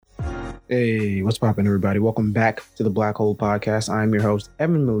Hey, what's poppin', everybody? Welcome back to the Black Hole Podcast. I'm your host,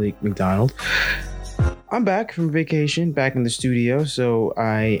 Evan Malik McDonald. I'm back from vacation, back in the studio, so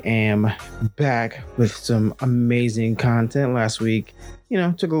I am back with some amazing content. Last week,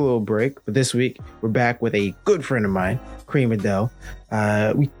 took a little break, but this week we're back with a good friend of mine, Kareem Adel.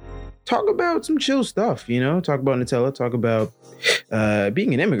 We talk about some chill stuff, talk about Nutella, talk about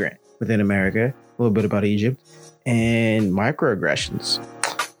being an immigrant within America, a little bit about Egypt, and microaggressions.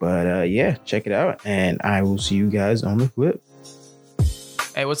 But yeah, check it out, and I will see you guys on the flip.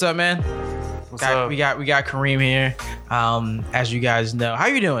 Hey, what's up, man? What's up? We got Kareem here. As you guys know, how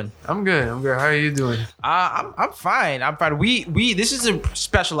you doing? I'm good. How are you doing? I'm fine. We this is a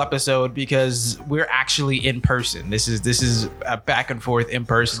special episode because we're actually in person. This is a back and forth in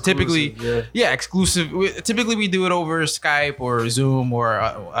person. Exclusive, Typically, exclusive. Typically we do it over Skype or Zoom or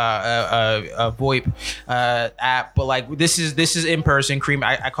a VoIP app. But like this is in person. Kareem,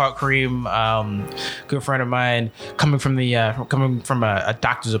 I caught Kareem, good friend of mine, coming from a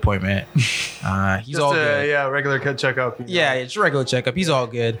doctor's appointment. He's Just all good. Regular checkup. Yeah, it's a regular checkup. He's all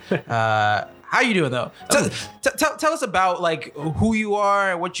good. How you doing though? Tell us about like who you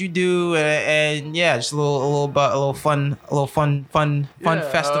are, what you do, and yeah, just a little fun festival,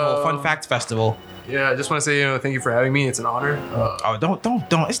 fun fact festival. Yeah, I just want to say, thank you for having me. It's an honor. Don't.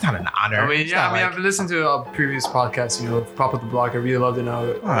 It's not an honor. I've listened to a previous podcast, Pop Up the Block. I really loved it now.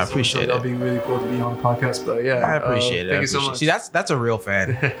 I appreciate it. That'll be really cool to be on the podcast, but yeah. I appreciate it. Thank you so much. See, that's a real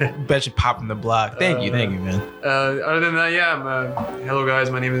fan. Bet you popping the block. Thank you, man. Other than that, hello guys.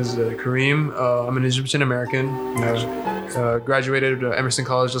 My name is Kareem. I'm an Egyptian American. Graduated Emerson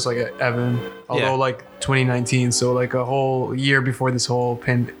College just like Evan. Although like 2019, so like a whole year before this whole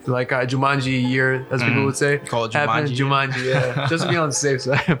Jumanji year, as people would say. Call it Jumanji. Jumanji, yeah. Just to be on the safe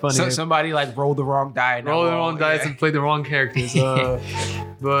side. Funny. So somebody like rolled the wrong die. Rolled the wrong dice and played the wrong characters.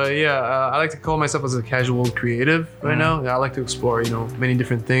 But I like to call myself as a casual creative right now. I like to explore, many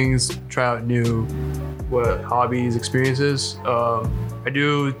different things, try out new hobbies, experiences. I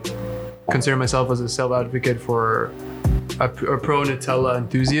do consider myself as a self-advocate for a pro Nutella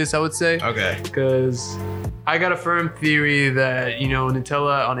enthusiast, I would say. Okay. Because I got a firm theory that,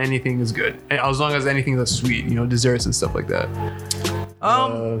 Nutella on anything is good. As long as anything that's sweet, desserts and stuff like that.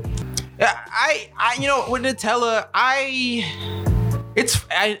 With Nutella, I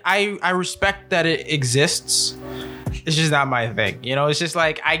respect that it exists. It's just not my thing. It's just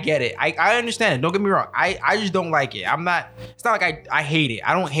like, I get it. I understand it. Don't get me wrong. I just don't like it. It's not like I hate it.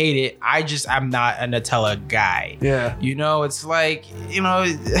 I don't hate it. I'm not a Nutella guy. Yeah. It's like, I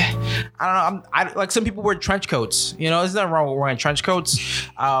don't know. Like some people wear trench coats. There's nothing wrong with wearing trench coats.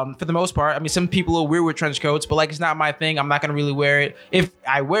 For the most part. I mean, some people are weird with trench coats, but like, it's not my thing. I'm not going to really wear it. If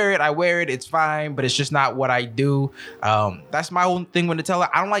I wear it. It's fine, but it's just not what I do. That's my whole thing with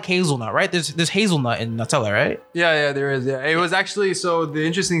Nutella. I don't like hazelnut, right? There's hazelnut in Nutella, right? Yeah, there is. Yeah, it was actually, so the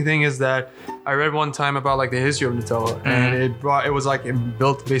interesting thing is that I read one time about like the history of Nutella, and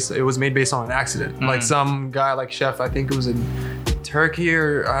it was made based on an accident. Like some guy, like chef, I think it was in Turkey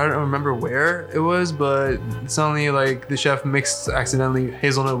or I don't remember where it was, but suddenly like the chef mixed accidentally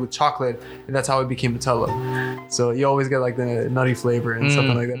hazelnut with chocolate, and that's how it became Nutella. So you always get like the nutty flavor and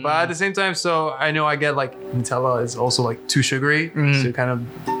something like that. But at the same time, so I know I get like Nutella is also like too sugary, to kind of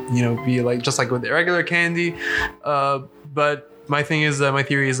be like just like with regular candy, but my thing is my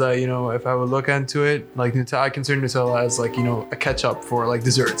theory is that if I would look into it, like I consider Nutella as like a ketchup for like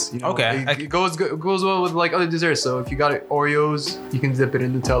desserts. Okay. It goes well with like other desserts. So if you got Oreos, you can dip it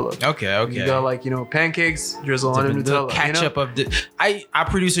in Nutella. Okay. If you got like pancakes, drizzle on Nutella. The ketchup of our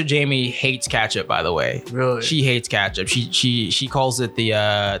producer Jamie hates ketchup, by the way. Really? She hates ketchup. She calls it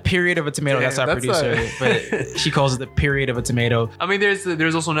the period of a tomato. Damn, that's our producer, but she calls it the period of a tomato. I mean,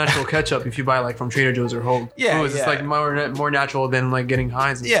 there's also natural ketchup if you buy like from Trader Joe's or Whole Foods. It's like more natural than like getting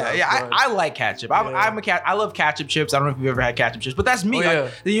Heinz and stuff. I like ketchup. I love ketchup chips. I don't know if you've ever had ketchup chips, but that's me. I don't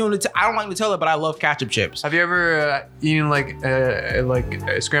like Nutella, but I love ketchup chips. Have you ever eaten like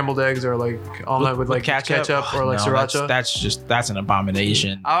scrambled eggs or like omelet with like ketchup or like sriracha? That's an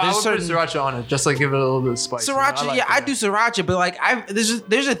abomination. I would put sriracha on it just like give it a little bit of spice. Sriracha, I do sriracha, but like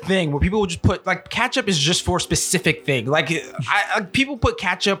there's a thing where people will just put like ketchup is just for a specific thing. Like people put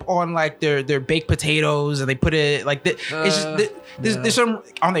ketchup on like their baked potatoes and they put it like it's just there's some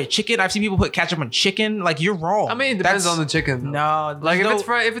on their chicken. I've seen people put ketchup on chicken. Like, you're wrong. I mean, it depends on the chicken. No, like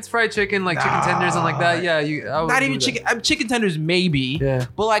if it's fried chicken, like chicken tenders and like that, yeah, I would not even chicken. Chicken tenders maybe. Yeah.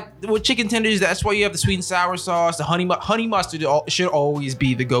 But like with chicken tenders, that's why you have the sweet and sour sauce. The honey mustard should always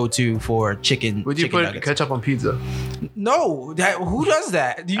be the go-to for chicken. Would you chicken put nuggets. ketchup on pizza? No, who does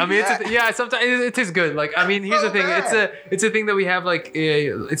that? Do you I mean, do that? sometimes it tastes good. Like, I mean, here's the thing. It's a thing that we have. Like,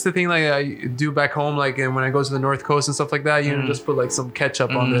 it's the thing like I do back home. Like, and when I go to the North Coast and stuff like that, you know, just put like some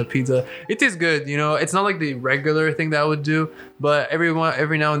ketchup on the pizza. It tastes good. You know, it's not like the regular thing that I would do, but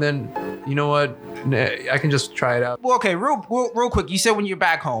every now and then, you know what, I can just try it out. Well, okay, real quick. You said when you're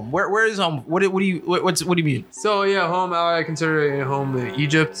back home. Where is home? What do you mean? So yeah, home. I consider it home in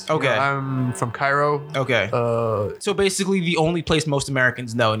Egypt. Okay, you know, I'm from Cairo. Okay. So basically, the only place most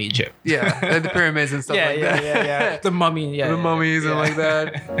Americans know in Egypt. Yeah, the pyramids and stuff like that. Yeah. The mummy. Yeah. The mummies and like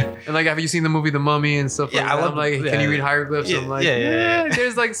that. And like, have you seen the movie The Mummy and stuff like that? I'm like, can you read hieroglyphs? I'm like, yeah.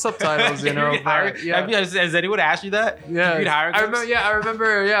 There's like subtitles, you know. Has anyone asked you that? Yeah. Read hieroglyphs? I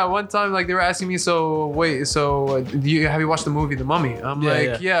remember. Yeah, one time like they were asking me, have you watched the movie The Mummy? I'm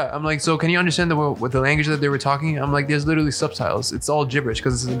I'm like, so can you understand what the language that they were talking? I'm like, there's literally subtitles. It's all gibberish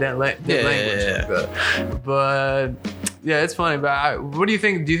because it's a dead language. Like but yeah, it's funny. But what do you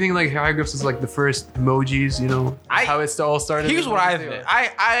think? Do you think like hieroglyphs is like the first emojis? You know, how it's all started. Here's what I think.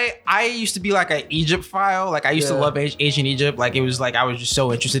 I used to be like an Egypt file. Like I used to love ancient Egypt. Like it was like I was just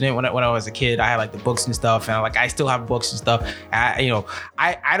so interested in it when I was a kid. I had like the books and stuff, and like I still have books and stuff. I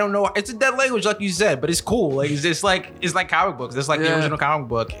don't know. It's a dead language, like you said, but it's cool. Like it's like comic books. It's like the original comic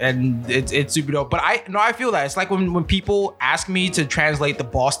book, and it's super dope. But I feel that it's like when people ask me to translate the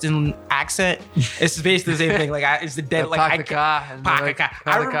Boston accent, it's basically the same thing. Like it's the dead. Like I remember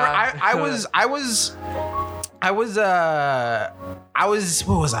what was I? I was at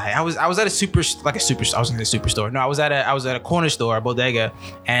a superstore. No, I was at a corner store, a bodega,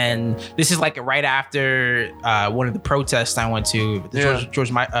 and this is like right after one of the protests I went to.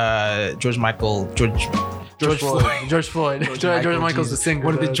 George Floyd. George Michael's the singer.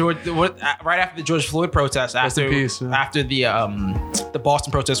 Right after the George Floyd protest, after the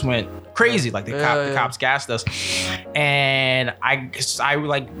Boston protest went crazy, like the cops gassed us, and I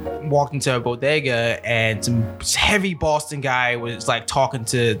like walked into a bodega, and some heavy Boston guy was like talking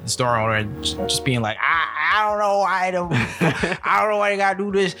to the store owner and just being like, I don't know why you gotta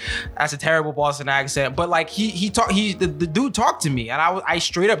do this. That's a terrible Boston accent, but like the dude talked to me, and I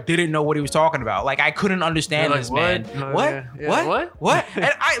straight up didn't know what he was talking about. Like I couldn't understand this man. What?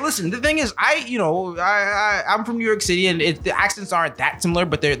 And listen. The thing is, I'm from New York City, and the accents aren't that similar,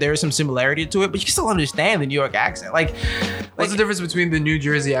 but there is some similarity to it. But you can still understand the New York accent. Like what's the difference between the New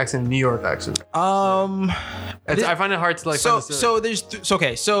Jersey accent and New York accent? I find it hard to like. So there's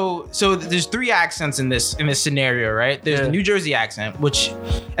three accents in this scenario, right? There's the New Jersey accent,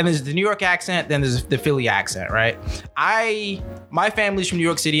 and there's the New York accent, then there's the Philly accent, right? My family's from New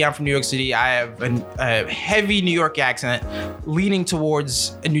York City. I'm from New York City. I have a heavy New York accent, leaning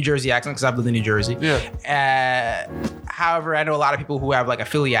towards a New Jersey accent because I've lived in New Jersey. Yeah. However, I know a lot of people who have like a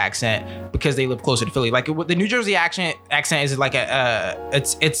Philly accent because they live closer to Philly. Like the New Jersey accent is like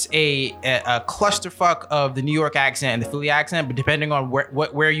it's a clusterfuck of the New York accent and the Philly accent, but depending on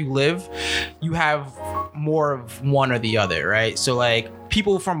where you live, you have more of one or the other, right? So like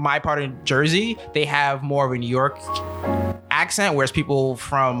people from my part of Jersey, they have more of a New York accent, whereas people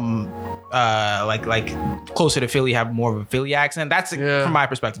from like closer to Philly have more of a Philly accent. That's from my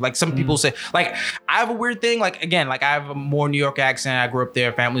perspective. Like some people say, like I have a weird thing. Like again, like I have a more New York accent. I grew up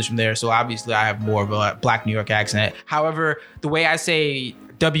there, family's from there, so obviously I have more of a Black New York accent. However, the way I say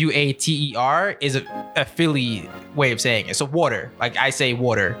WATER is a Philly way of saying it. So water, like I say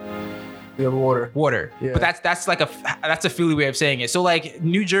water. Yeah, water. Yeah. But that's a Philly way of saying it. So like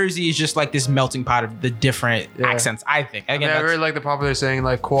New Jersey is just like this melting pot of the different accents, I think. Again, I heard like the popular saying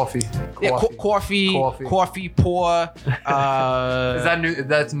like coffee. Coffee, pour. Is that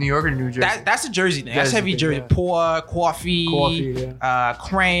that's New York or New Jersey? That's a Jersey thing. That's heavy Jersey. Yeah. Pour, coffee,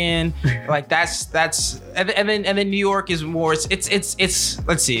 crayon. Like that's and then New York is more. It's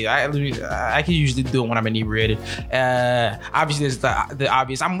let's see. I can usually do it when I'm inebriated. Obviously there's the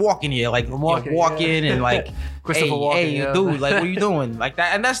obvious. I'm walking here like. Walking and like, hey, dude, like, what are you doing? Like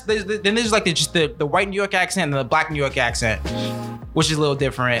that, and then there's like the white New York accent and the Black New York accent, which is a little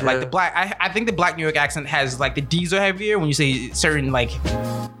different. Like the black, I think the Black New York accent has like the D's are heavier when you say certain like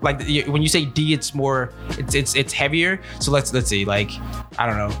when you say D, it's more, it's heavier. So let's see, like I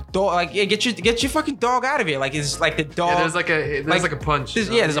don't know, dog, like get your fucking dog out of here. Like it's like the dog. Yeah, there's like a punch.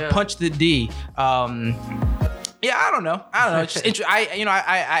 There's a punch to the D. Yeah, I don't know. Just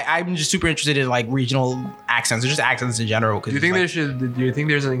I'm just super interested in like regional accents or just accents in general. Do you think do you think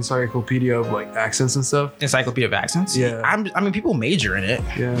there's an encyclopedia of like accents and stuff? Encyclopedia of accents? Yeah. I mean, people major in it.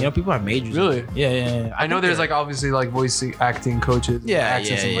 Yeah. You know, people have majors. Really? Yeah. I know there's like obviously like voice acting coaches. Yeah. Like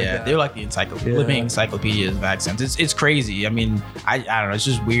that. They're like the living encyclopedias of accents. It's crazy. I mean, I don't know. It's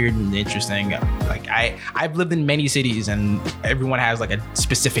just weird and interesting. Like I've lived in many cities and everyone has like a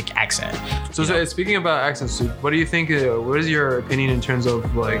specific accent. So speaking about accents, what do you think? What is your opinion in terms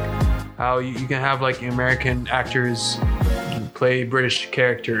of like how you can have like American actors play British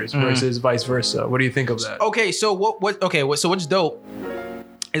characters versus vice versa? What do you think of that? Okay, so what's dope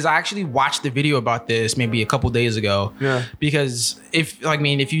is I actually watched the video about this maybe a couple days ago. Yeah. Because if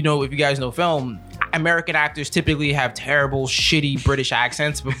you guys know film, American actors typically have terrible, shitty British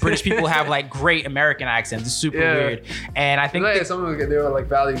accents, but British people have like great American accents. It's super weird, and I think like some of them, they were like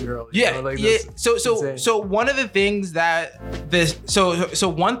Valley Girl. So one of the things that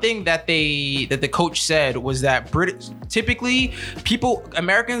one thing that the coach said was that typically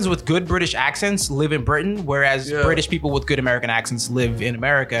Americans with good British accents live in Britain, whereas British people with good American accents live in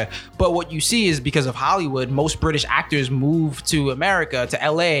America. But what you see is because of Hollywood, most British actors move to America, to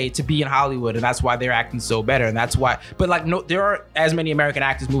LA, to be in Hollywood, and that's why they're acting so better, and that's why. But like, no, there aren't as many American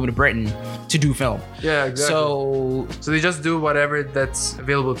actors moving to Britain to do film. Yeah, exactly. So they just do whatever that's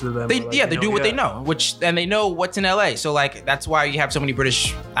available to them. They do what they know, and they know what's in LA. So like, that's why you have so many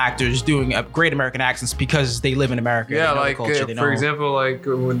British actors doing great American accents because they live in America. Yeah, like for example, like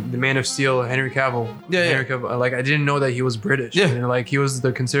when the Man of Steel, Henry Cavill. Henry Cavill, like I didn't know that he was British. Yeah, and like he was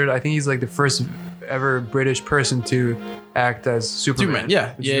considered. I think he's like the first ever British person to act as Superman.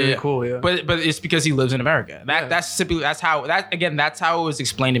 Yeah, which is really cool. Yeah, but it's because he lives in America. That's how it was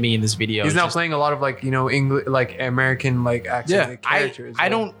explained to me in this video. He's now playing a lot of like English, like American like accent characters.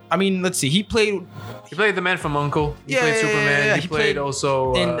 I mean, let's see. He played the Man from U.N.C.L.E. He played Superman. Yeah. He played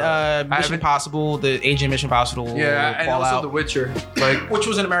also in Mission Impossible, the agent Mission Impossible. Yeah, and Fallout, also The Witcher, like which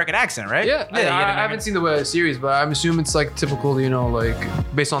was an American accent, right? Yeah. I haven't seen the series, but I'm assuming it's like typical,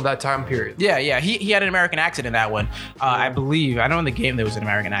 like based on that time period. Yeah. He had an American accent in that one. I believe. I know in the game there was an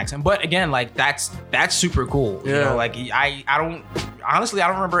American accent, but again, like that's super cool. Yeah. You know, like I don't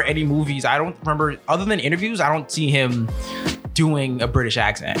remember any movies. I don't remember other than interviews. I don't see him doing a British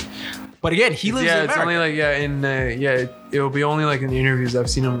accent. But again, he lives in America. It's only it'll be only like in the interviews I've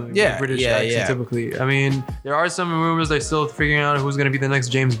seen him British accent typically. I mean, there are some rumors they're still figuring out who's gonna be the next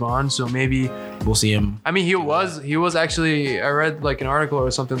James Bond, so maybe we'll see him. I mean, he was actually, I read like an article or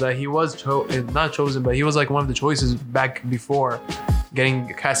something that he was not chosen, but he was like one of the choices back before getting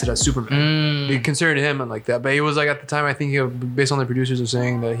casted as Superman. They considered him and like that, but he was like at the time, I think based on the producers are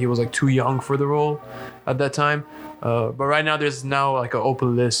saying that he was like too young for the role at that time. But right now there's now like an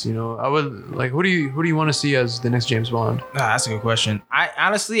open list. I would like, who do you want to see as the next James Bond? That's a good question. I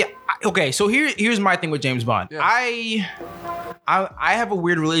honestly, okay, so here's my thing with James Bond. Yeah. I have a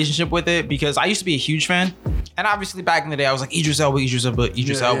weird relationship with it because I used to be a huge fan, and obviously back in the day I was like Idris Elba.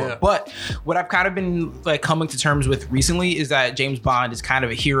 Yeah. But what I've kind of been like coming to terms with recently is that James Bond is kind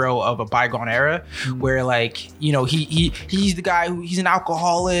of a hero of a bygone era, where like he's the guy he's an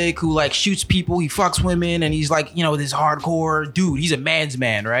alcoholic who like shoots people, he fucks women, and he's like this hardcore dude. He's a man's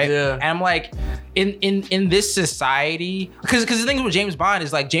man, right? Yeah. And I'm like, in this society, because the thing with James Bond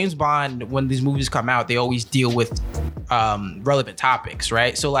is like James Bond, when these movies come out, they always deal with relevant topics,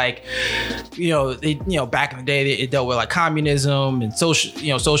 right? So like, back in the day, it dealt with like communism and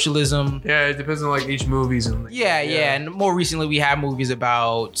socialism. Yeah, it depends on like each movie's and like, yeah. And more recently, we have movies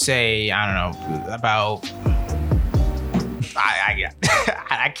about, say, I don't know, about.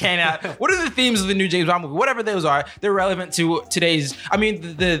 I cannot. What are the themes of the new James Bond movie? Whatever those are, they're relevant to today's. I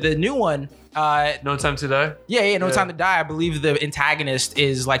mean, the new one. No Time to Die? Yeah, No Time to Die. I believe the antagonist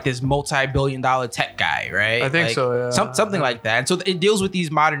is like this multi-billion-dollar tech guy, right? I think like, so, yeah. Something like that. And so it deals with these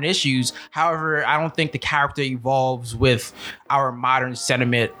modern issues. However, I don't think the character evolves with our modern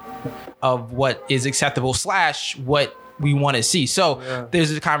sentiment of what is acceptable / what we want to see. So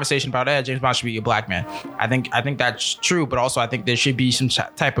there's a conversation about that. James Bond should be a black man. I think that's true, but also I think there should be some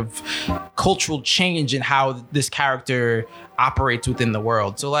type of cultural change in how this character operates within the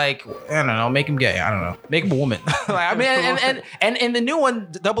world. So like, I don't know, make him gay. I don't know, make him a woman. Like, I mean, and in the new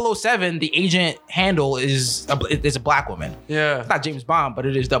one, 007, the agent handle is a black woman. Yeah, it's not James Bond, but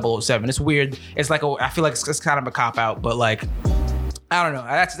it is 007. It's weird. It's like I feel like it's kind of a cop out, but like, I don't know.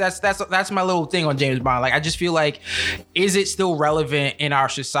 That's my little thing on James Bond. Like, I just feel like, is it still relevant in our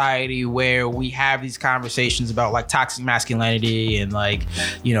society where we have these conversations about like toxic masculinity and like,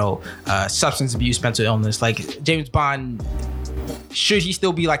 substance abuse, mental illness? Like, James Bond, should he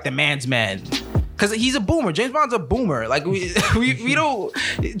still be like the man's man? because he's a boomer. James Bond's a boomer. Like we don't.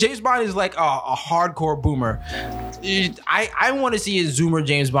 James Bond is like a hardcore boomer. I want to see a Zoomer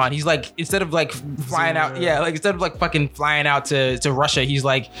James Bond. He's like, instead of like flying out, like instead of like fucking flying out to Russia, he's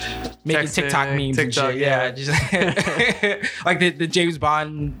like making TikTok memes and shit. Yeah, just like the James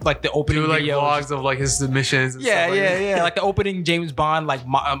Bond, like the opening video, vlogs of like his submissions. And stuff like like the opening James Bond, like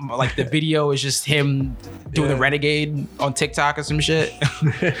the video is just him doing the Renegade on TikTok or some shit.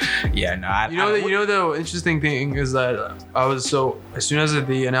 You know the interesting thing is that as soon as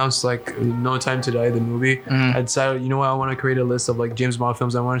they announced like No Time to Die, the movie, I decided, you know what, I want to create a list of like James Bond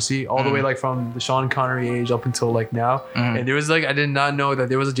films I want to see all the way like from the Sean Connery age up until like now. And there was like, I did not know that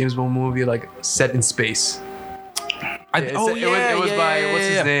there was a James Bond movie like set in space. It was by what's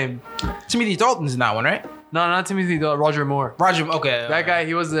his name? Timothy Dalton's in that one, right? No, not Timothy Dalton. Roger Moore. Okay. That guy,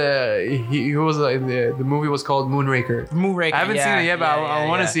 he was the movie was called Moonraker. Moonraker. I haven't seen it yet, but I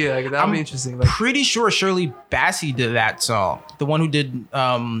want to see it. Like that'll be interesting. Like, pretty sure Shirley Bassey did that song. The one who did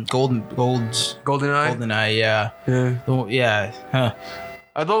GoldenEye. Yeah. Huh.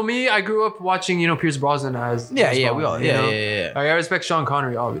 Although I grew up watching, Pierce Brosnan as we all, I respect Sean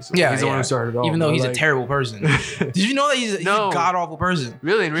Connery, obviously. He's the one who started it all. Even though he's a terrible person. Did you know that he's a god awful person?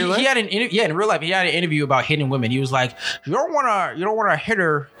 Really, in real life? He had in real life, he had an interview about hitting women. He was like, you don't wanna hit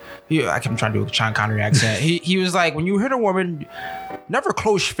her. I'm trying to do a Sean Connery accent. He was like, when you hit a woman, never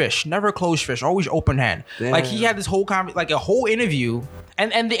close fish, always open hand. Damn. Like he had this whole a whole interview.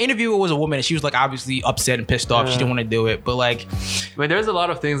 And the interviewer was a woman, and she was like obviously upset and pissed off. She didn't want to do it, but like, there's a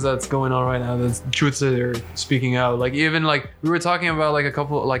lot of things that's going on right now. That's truths that are speaking out. Like even like we were talking about like a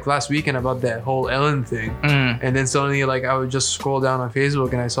couple like last weekend about that whole Ellen thing, and then suddenly like I would just scroll down on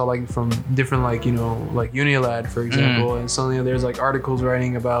Facebook and I saw like from different like like Unilad for example, and suddenly there's like articles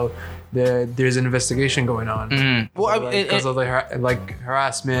writing about there's an investigation going on. Well, because of the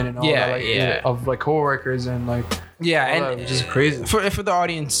harassment and all that, of like coworkers and like. Yeah, and which is crazy. For the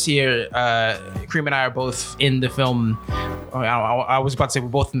audience here, Kareem and I are both in the film. I was about to say we're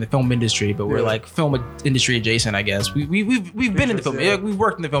both in the film industry, but we're like film industry adjacent, I guess. We've been in the film. Yeah. We've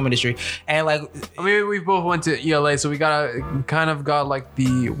worked in the film industry, and like we both went to ELA, so we got like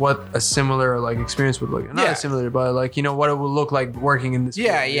what a similar like experience would look. Not similar, but like what it would look like working in this.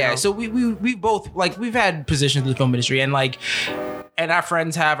 Field, So we both like we've had positions in the film industry, and like. And our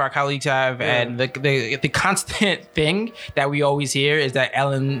friends have, our colleagues have, and the constant thing that we always hear is that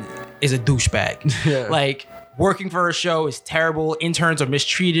Ellen is a douchebag. Yeah. Like working for her show is terrible. Interns are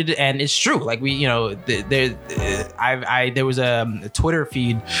mistreated, and it's true. Like there was a Twitter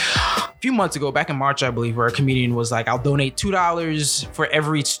feed a few months ago, back in March, I believe, where a comedian was like, "I'll donate $2 for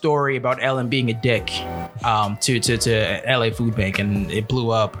every story about Ellen being a dick to LA Food Bank," and it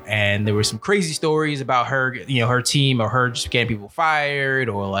blew up. And there were some crazy stories about her, her team, or her just getting people fired,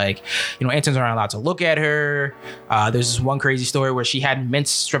 or like, interns aren't allowed to look at her. There's this one crazy story where she had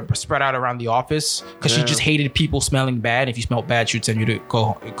mints spread out around the office because she just hated people smelling bad. If you smelled bad, she'd send you to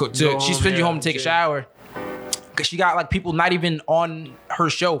she'd send you home to take a shower. Because she got like people not even on her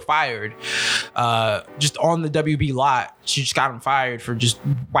show fired, just on the WB lot. She just got them fired for just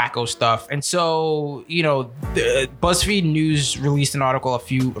wacko stuff. And so, the BuzzFeed News released an article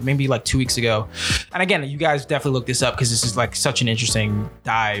maybe like 2 weeks ago. And again, you guys definitely look this up because this is like such an interesting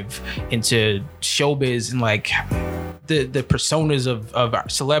dive into showbiz and like the personas of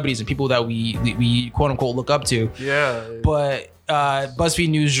celebrities and people that we quote unquote look up to. Yeah. But BuzzFeed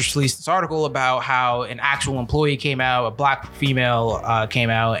News just released this article about how an actual employee came out, a black female came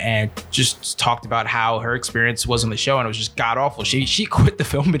out and just talked about how her experience was on the show, and it was just god awful. She quit the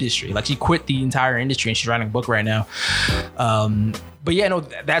film industry, like she quit the entire industry, and she's writing a book right now. But yeah, no,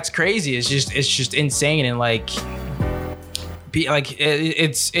 that's crazy. It's just insane, and like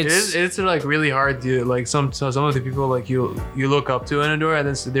it's like really hard to like some of the people like you look up to in a door, and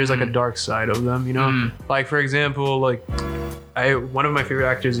then there's like a dark side of them, like for example, like one of my favorite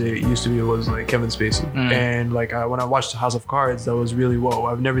actors it used to be was like Kevin Spacey, and like when I watched House of Cards, that was really whoa.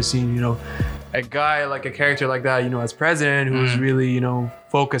 I've never seen a guy like a character like that as president who's really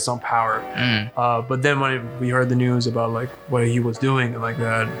focused on power. But then when we heard the news about like what he was doing and like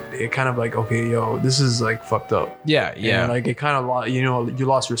that, it kind of like, okay, this is like fucked up. And like it kind of you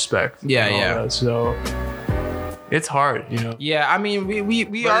lost respect. So it's hard, Yeah, I mean, we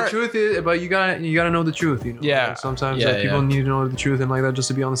but are. The truth is, but you gotta know the truth, Yeah. Like sometimes people need to know the truth and like that just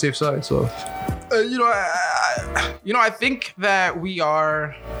to be on the safe side. So, I think that we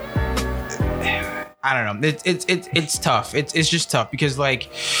are. I don't know. It's tough. It's just tough because like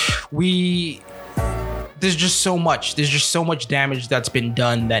there's just so much damage that's been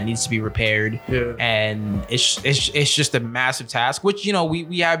done that needs to be repaired. Yeah. And it's just a massive task, which, you know,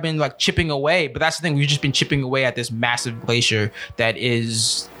 we have been like chipping away, but that's the thing, we've just been chipping away at this massive glacier that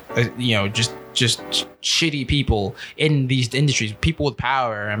is you know, just shitty people in these industries, people with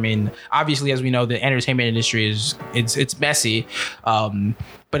power. I mean, obviously, as we know, the entertainment industry it's messy,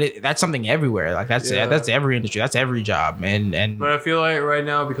 but that's something everywhere. Like that's every industry, that's every job, and. But I feel like right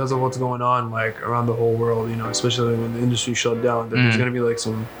now, because of what's going on, like around the whole world, you know, especially when the industry shut down, there's gonna be like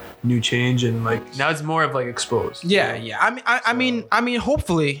some new change, and like now it's more of like exposed. Yeah. I mean,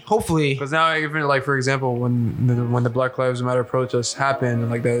 hopefully. Because now, even like for example, when the Black Lives Matter protests happen,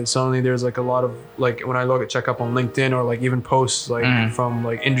 and like that, suddenly there's like a lot of like when I check up on LinkedIn or like even posts like from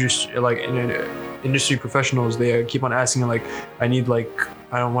like industry professionals, they keep on asking like, I need like,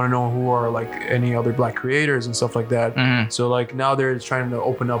 I don't want to know who are like any other Black creators and stuff like that. So like now they're trying to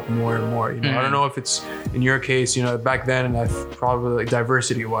open up more and more. You know, I don't know if it's in your case, you know, back then, and that's probably like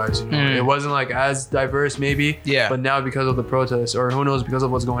diversity wise, you know, it wasn't like as diverse maybe. Yeah. But now because of the protests, or who knows, because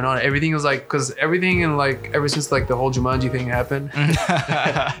of what's going on, everything is like, because everything in like ever since like the whole Jumanji thing happened,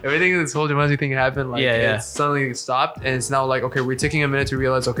 everything in this whole Jumanji thing happened, like it suddenly stopped, and it's now like, okay, we're taking a minute to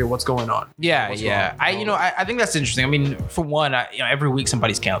realize, okay, what's going on? I think that's interesting. I mean, for one, you know, every week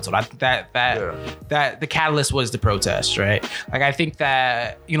somebody's canceled. I think that the catalyst was the protest, right? Like, I think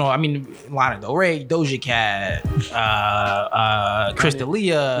that, you know, I mean, Lana Del Rey, Doja Cat, Chris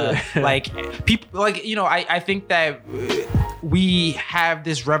D'Elia, like people, like, you know, I think that we have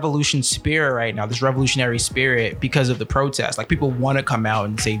this revolutionary spirit because of the protest. Like, people want to come out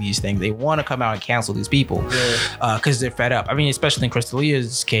and say these things. They want to come out and cancel these people because they're fed up. I mean, especially in Chris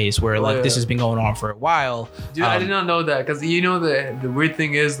D'Elia's case, where like this has been going on for a while. Dude, I did not know that, because you know the weird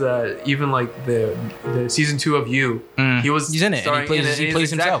thing is that even like the season 2 of You, he's in it. And he plays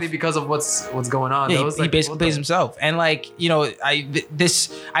himself exactly because of what's going on. Yeah, he basically plays himself, and like, you know, I think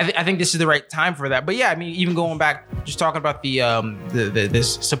this is the right time for that. But yeah, I mean, even going back, just talking about the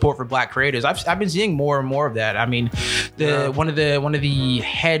this support for Black creators, I've been seeing more and more of that. I mean, one of the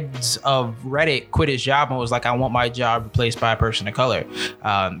heads of Reddit quit his job and was like, I want my job replaced by a person of color,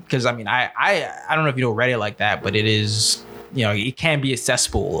 because I mean, I don't know if you know Reddit like that, but it is, you know, it can be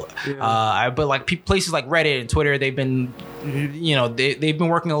accessible. But like places like Reddit and Twitter, they've been, you know, they've been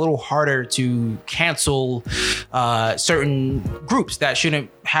working a little harder to cancel certain groups that shouldn't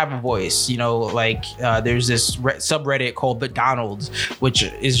have a voice. You know, like there's this subreddit called The Donalds, which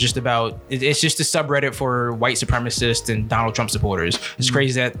is just about, it's just a subreddit for white supremacists and Donald Trump supporters. It's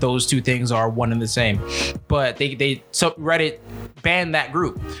crazy that those two things are one and the same, but they subreddit banned that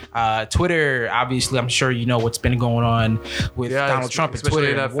group. Twitter, obviously, I'm sure you know what's been going on with Donald Trump and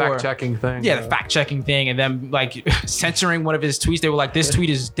Twitter, that fact-checking thing. The fact-checking thing, and then like censoring one of his tweets. They were like, this tweet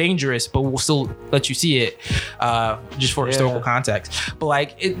is dangerous, but we'll still let you see it, just for historical context. But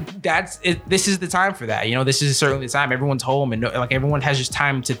like, this is the time for that. You know, this is certainly the time. Everyone's home, and like everyone has just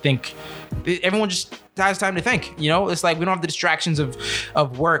time to think. Everyone just has time to think. You know, it's like we don't have the distractions of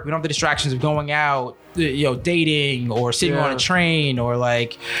work. We don't have the distractions of going out, you know, dating or sitting on a train or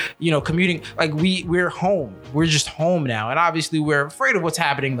like, you know, commuting. Like we're home. We're just home now, and obviously we're afraid of what's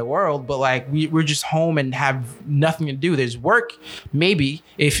happening in the world. But like we're just home and have nothing to do. There's work, maybe,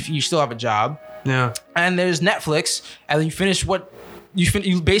 if you still have a job. Yeah. And there's Netflix, and then you finish what.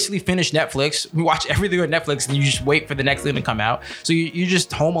 You basically finish Netflix. We watch everything on Netflix, and you just wait for the next thing to come out. So you're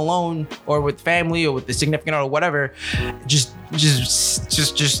just home alone, or with family, or with the significant other, or whatever, just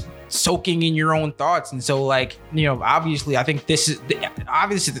soaking in your own thoughts. And so, like, you know, obviously, I think this is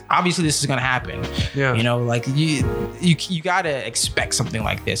obviously this is gonna happen. Yeah. You know, like you gotta expect something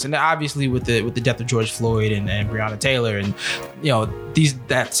like this. And obviously, with the death of George Floyd and Breonna Taylor, and you know, these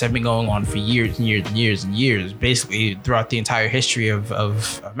deaths have been going on for years and years and years and years, basically throughout the entire history of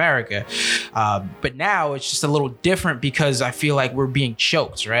America. But now it's just a little different because I feel like we're being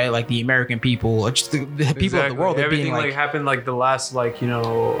choked, right? Like the American people, just the people of the world, everything like happened like the last, like, you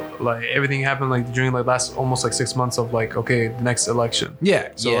know, like everything happened like during like last almost like 6 months of like, okay, the next election.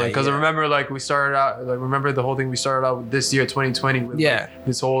 So because I remember like we started out, like, remember the whole thing we started out with this year 2020 with like,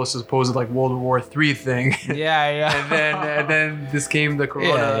 this whole supposed like World War III thing. And then this came the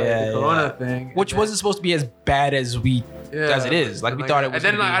corona thing, which wasn't supposed to be as bad as as it is. Like we thought it was.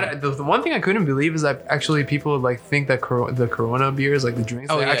 And then the one thing I couldn't believe is that actually people like think that the Corona beers, like the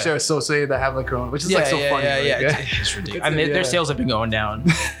drinks, actually are associated that have like Corona, which is like so funny. It's ridiculous. I mean, their sales have been going down.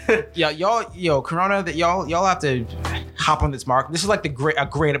 Corona, that y'all have to hop on this market. This is like a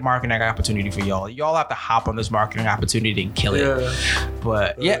great marketing opportunity for y'all. Y'all have to hop on this marketing opportunity and kill it.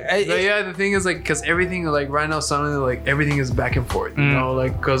 But the thing is like, because everything like right now suddenly like everything is back and forth, you know,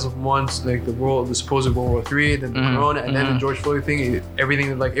 like because of once like the supposed World War III, then the Corona, and then the George Floyd thing,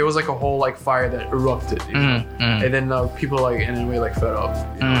 everything like it was like a whole like fire that erupted, you know? And then people like in a way like fed up,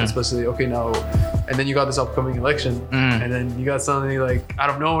 you know, especially now, and then you got this upcoming election, and then you got something like out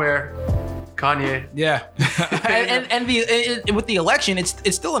of nowhere. Kanye. Yeah. and with the election,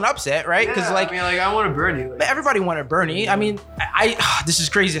 it's still an upset, right? Because I want Bernie. Like, everybody wanted Bernie. I mean, this is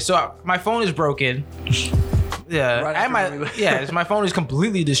crazy. So my phone is broken. Yeah, right my phone is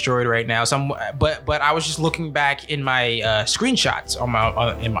completely destroyed right now. But I was just looking back in my screenshots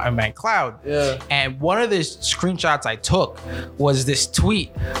in my cloud. Yeah. And one of the screenshots I took was this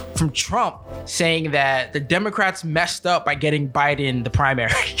tweet from Trump saying that the Democrats messed up by getting Biden the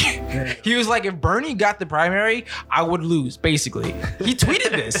primary. He was like, if Bernie got the primary, I would lose. Basically, he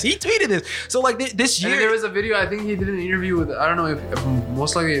tweeted this. So like this year, and there was a video. I think he did an interview with. I don't know if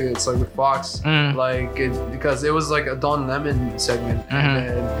most likely it's like with Fox, because it was like a Don Lemon segment, and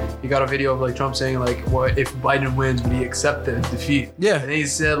then you got a video of like Trump saying like, "What if Biden wins? Would he accept the defeat?" Yeah, and he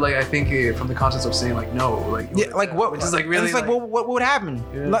said like, I think from the context of saying like no, like what? Which is like really. It's like what would happen?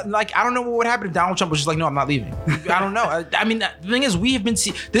 Yeah. Like I don't know what would happen if Donald Trump was just like, no, I'm not leaving. I don't know. I mean, the thing is, we have been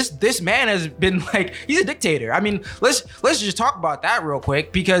this man has been like, he's a dictator. I mean, let's just talk about that real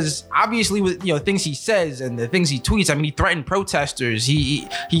quick, because obviously with things he says and the things he tweets, I mean, he threatened protesters. He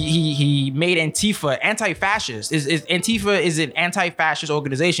made Antifa anti-fascist. Antifa is an anti-fascist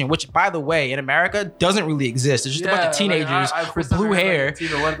organization, which, by the way, in America doesn't really exist. It's just a bunch of teenagers with blue hair.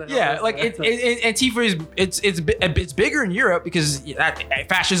 Antifa is it's bigger in Europe because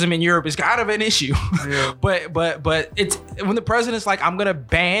fascism in Europe is kind of an issue. Yeah. but it's when the president's like, I'm gonna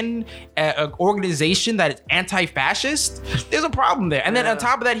ban an organization that is anti-fascist, there's a problem there. And then on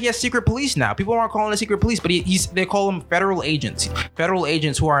top of that, he has secret police now. People aren't calling it secret police, but they call them federal agents. Federal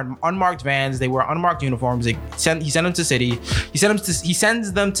agents who are in unmarked vans. They wear unmarked uniforms. He sends them to city. He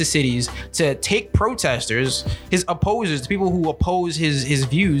sends them to cities to take protesters, his opposers, the people who oppose his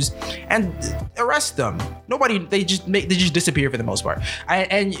views, and arrest them. They just disappear for the most part.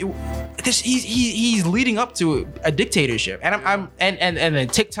 He's leading up to a dictatorship, and then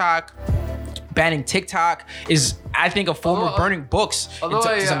TikTok. Banning TikTok is, I think, a form of burning books. Although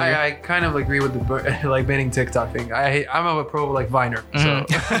I kind of agree with the like banning TikTok thing. I'm a pro like Viner.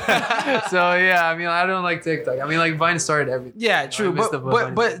 So yeah, I mean, I don't like TikTok. I mean, like Vine started everything. Yeah, true.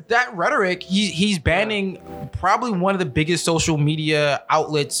 But that rhetoric, he's banning probably one of the biggest social media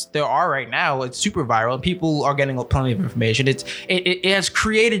outlets there are right now. It's super viral, and people are getting plenty of information. It has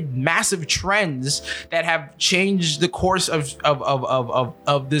created massive trends that have changed the course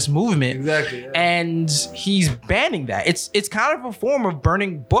of this movement. Exactly. Yeah. And he's banning that. It's kind of a form of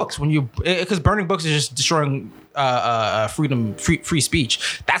burning books because burning books is just destroying free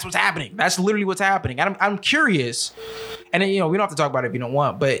speech. That's what's happening. That's literally what's happening. And I'm curious, and we don't have to talk about it if you don't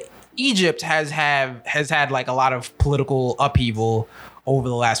want, but Egypt has had like a lot of political upheaval over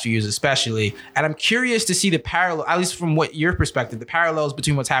the last few years, especially. And I'm curious to see the parallel, at least from what your perspective, the parallels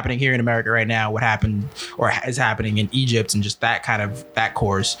between what's happening here in America right now, what happened or is happening in Egypt, and just that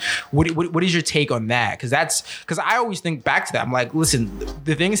course. What is your take on that? Because I always think back to that. I'm like, listen,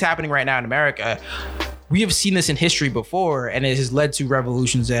 the things happening right now in America, we have seen this in history before, and it has led to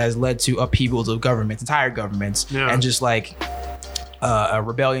revolutions. It has led to upheavals of governments, entire governments, and just like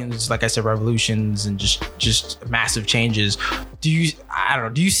rebellions, like I said, revolutions, and just massive changes. Do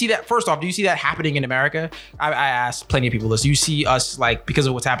you see that? First off, do you see that happening in America? I asked plenty of people this. Do you see us, like, because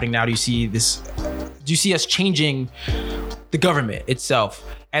of what's happening now, do you see us changing the government itself?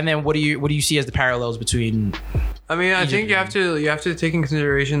 And then what do you see as the parallels between? I mean, I think you have to take in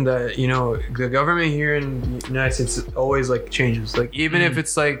consideration that, the government here in the United States always like changes. Like even if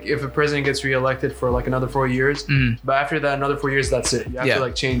it's like if a president gets reelected for like another 4 years, but after that another 4 years, that's it. You have to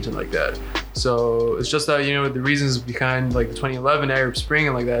like change it like that. So it's just that, the reasons behind like the 2011 Arab Spring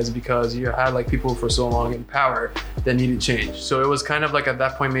and like that is because you had like people for so long in power that needed change. So it was kind of like at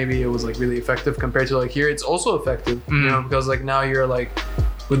that point, maybe it was like really effective compared to like here. It's also effective, because like now you're like,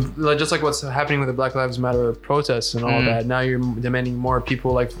 with just like what's happening with the Black Lives Matter protests and all that. Now you're demanding more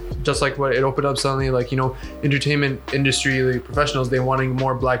people, like just like what it opened up suddenly, like entertainment industry like professionals, they wanting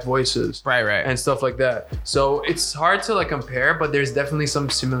more Black voices, right, and stuff like that. So it's hard to like compare, but there's definitely some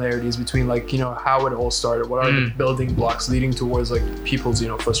similarities between like how it all started. What are the building blocks leading towards like people's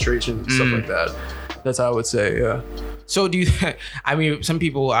frustrations and stuff like that. That's how I would say, yeah. So do you? I mean, some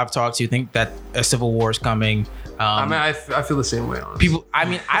people I've talked to think that a civil war is coming. I mean, I feel the same way. Honestly. People, I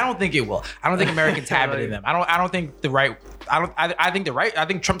mean, I don't think it will. I don't think Americans have it in them. I don't think the right. I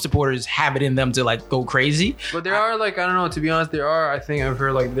think Trump supporters have it in them to like go crazy. But there are like, I don't know, to be honest, I think I've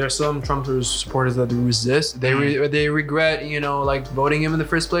heard like there's some Trump supporters that resist. They they regret, like voting him in the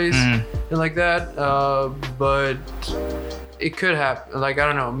first place and like that. But it could happen. Like, I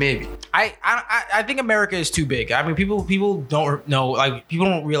don't know, maybe. I think America is too big. I mean, people don't know, like, people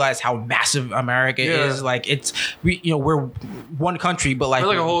don't realize how massive America is. Like, we're one country, but like we're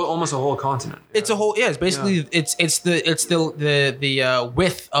like almost a whole continent. It's a whole, it's basically it's the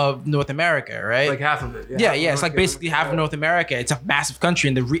width of North America, right? Like half of it. Yeah, it's like basically half of North America. It's a massive country,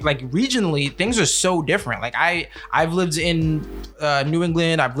 and regionally things are so different. Like I've lived in New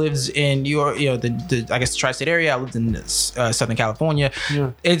England. I've lived in I guess the tri-state area. I lived in Southern California.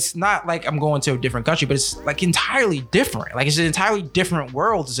 Yeah. It's not like I'm going to a different country, but it's like entirely different. Like it's an entirely different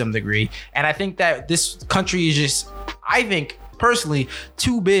world to some degree. And I think that this country is just, I think personally,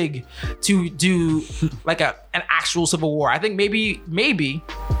 too big to do like an actual civil war. I think maybe,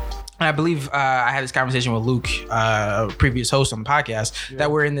 and I believe I had this conversation with Luke, a previous host on the podcast,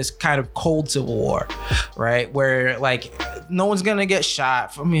 that we're in this kind of cold civil war, right? Where like no one's gonna get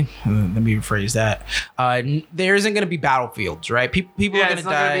shot. Let me rephrase that. There isn't gonna be battlefields, right? People are gonna die. It's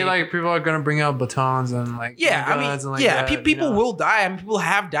not gonna be like people are gonna bring out batons and like guns and like that, people will die. I mean, people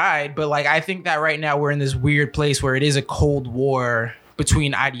have died, but like I think that right now we're in this weird place where it is a cold war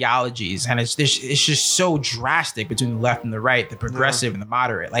between ideologies, and it's just so drastic between the left and the right, the progressive and the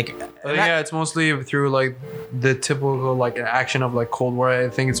moderate. Like, it's mostly through like the typical like action of like Cold War. I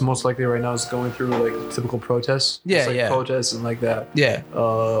think it's most likely right now is going through like typical protests. Protests and like that. Yeah.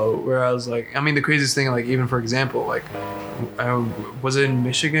 Whereas like, I mean, the craziest thing, like even for example, like was it in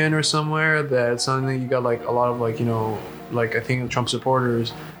Michigan or somewhere that suddenly you got like a lot of like like I think Trump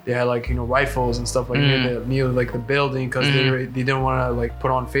supporters, they had like rifles and stuff like near like the building because they didn't want to like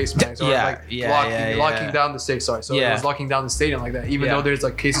put on face masks or locking down the state. Sorry, so it was locking down the stadium like that. Even though there's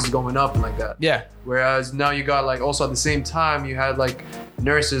like cases going up and like that. Yeah. Whereas now you got like also at the same time you had like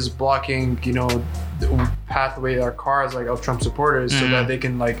nurses blocking the pathway or cars like of Trump supporters so that they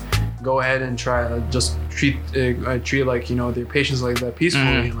can like go ahead and try to just treat like their patients like that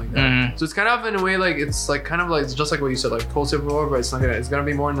peacefully and like that. So it's kind of in a way like it's like kind of like it's just like what you said, like cold civil war, but it's gonna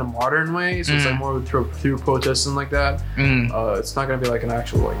be more in a modern way. So it's like more through protests and like that. It's not gonna be like an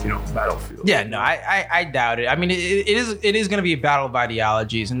actual like battlefield. Yeah, no, I doubt it. I mean, it is gonna be a battle of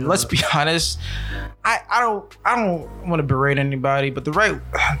ideologies, and let's be honest, I don't want to berate anybody, but the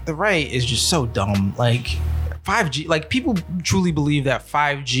right is just so dumb. Like 5G, like people truly believe that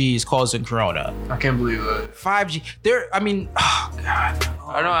 5G is causing corona. I can't believe that. 5G, I mean, oh god.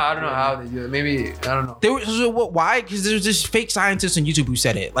 I don't know how they do it. Maybe, I don't know. Why? Because there's this fake scientist on YouTube who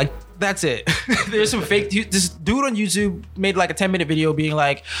said it. Like, that's it. There's some fake, this dude on YouTube made like a 10-minute video being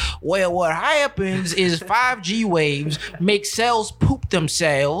like, well, what happens is 5G waves make cells poop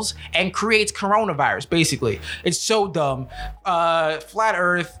themselves and creates coronavirus, basically. It's so dumb. Flat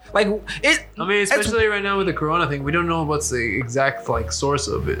Earth, like it. I mean, especially right now with the corona thing, we don't know what's the exact like source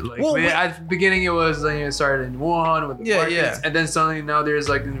of it. Like, at the beginning it was it started in Wuhan with the markets, and then suddenly now there's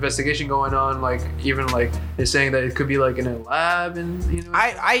like an investigation going on. Like even like they're saying that it could be like in a lab, and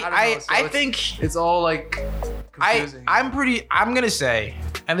I think it's all like confusing. I'm gonna say,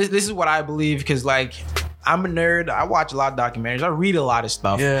 and this is what I believe, because like I'm a nerd. I watch a lot of documentaries. I read a lot of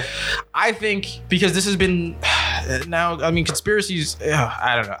stuff. Yeah. I think because this has been now, I mean, conspiracies,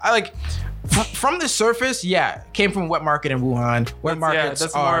 I don't know. I like from the surface, came from wet market in Wuhan. Wet markets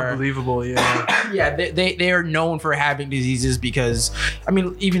that's more believable. Yeah, they are known for having diseases because, I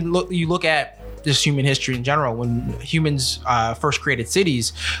mean, even you look at just human history in general. When humans first created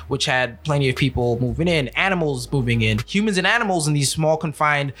cities, which had plenty of people moving in, animals moving in, humans and animals in these small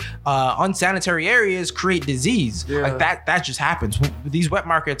confined unsanitary areas create disease. Like that just happens. These wet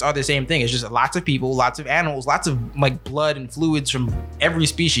markets are the same thing. It's just lots of people, lots of animals, lots of like blood and fluids from every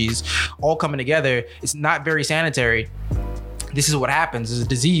species all coming together. It's not very sanitary. This is what happens. Is a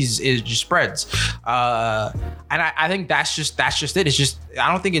disease, it just spreads, and I think that's just it. It's just,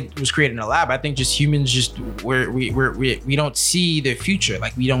 I don't think it was created in a lab. I think just humans just we don't see the future.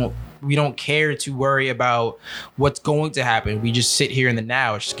 Like we don't care to worry about what's going to happen. We just sit here in the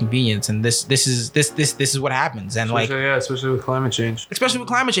now. It's just convenience, and this is what happens. And especially with climate change.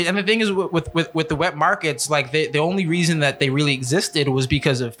 And the thing is with the wet markets, like the only reason that they really existed was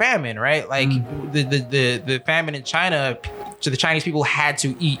because of famine, right? Like the famine in China, so the Chinese people had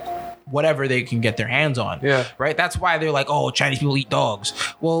to eat whatever they can get their hands on. Yeah. Right? That's why they're like, oh, Chinese people eat dogs.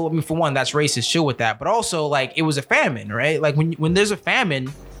 Well, I mean, for one, that's racist. Chill with that. But also, like, it was a famine, right? Like when there's a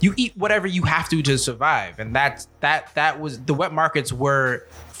famine, you eat whatever you have to survive, and that was the wet markets were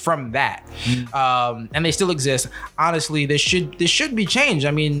from that, and they still exist. Honestly, this should be changed.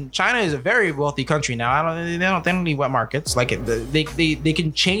 I mean, China is a very wealthy country now. They don't need wet markets. Like they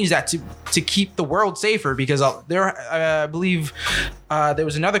can change that to keep the world safer, because I believe there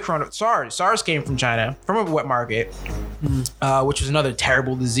was another SARS came from China, from a wet market, which was another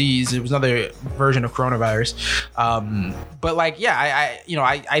terrible disease. It was another version of coronavirus. But like, yeah,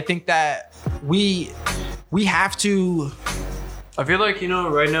 I think that we have to. I feel like,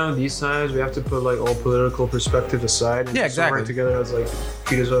 right now, these times, we have to put like all political perspective aside and just work together as like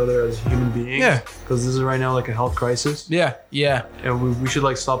treat each other as human beings. Yeah. Because this is right now like a health crisis. Yeah. Yeah. And we should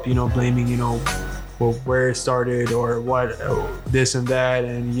like stop, blaming, where it started or what, this and that,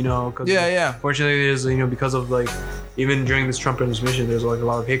 and because fortunately there's because of like even during this Trump administration there's like a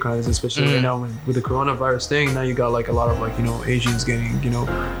lot of hate crimes, especially right now with the coronavirus thing. Now you got like a lot of like Asians getting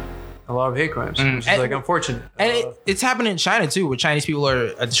a lot of hate crimes, which is like unfortunate. And it's happening in China too, where Chinese people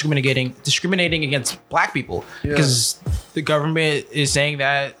are discriminating against black people because the government is saying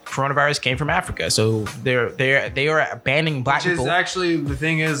that coronavirus came from Africa, so they are banning black people. Which is actually, the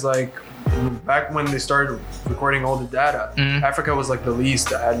thing is, like, back when they started recording all the data, Africa was like the least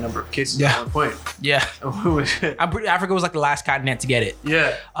that had number of cases at one point. Yeah. Africa was like the last continent to get it.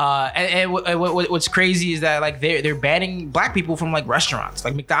 Yeah. And what's crazy is that like they're banning black people from like restaurants,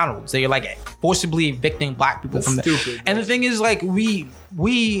 like McDonald's. They're like forcibly evicting black people from there. And the thing is, like, we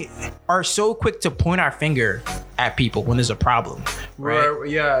are so quick to point our finger at people when there's a problem,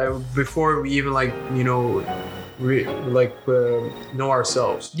 right? Before we even like know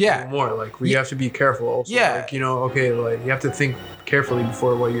ourselves more. Like we have to be careful also. Like, like you have to think carefully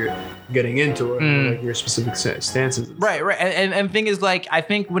before what you're getting into, or like your specific stances. Right. And the thing is, like, I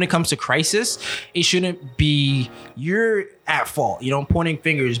think when it comes to crisis, it shouldn't be you're at fault, pointing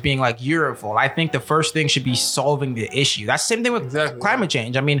fingers, being like you're at fault. I think the first thing should be solving the issue. That's the same thing with climate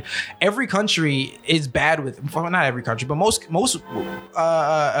change. I mean, every country is bad with, well, not every country, but most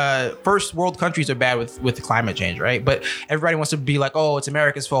first world countries are bad with climate change, right? But everybody wants to be like, oh, it's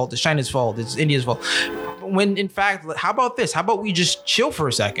America's fault, it's China's fault, it's India's fault. When in fact, how about this? How about we just chill for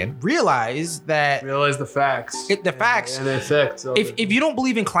a second, realize the facts, and the effects. If you don't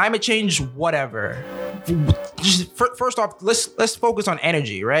believe in climate change, whatever. Just first off, let's focus on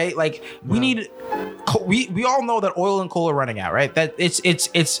energy, right? Like we all know that oil and coal are running out, right? That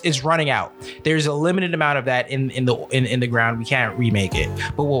it's running out. There's a limited amount of that in the ground. We can't remake it.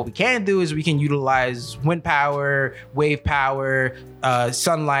 But what we can do is we can utilize wind power, wave power,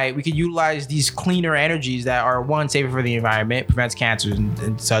 sunlight. We can utilize these cleaner energies that are, one, safer for the environment, prevents cancers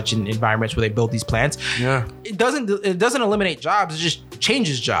and such in environments where they build these plants. Yeah. It doesn't eliminate jobs. It just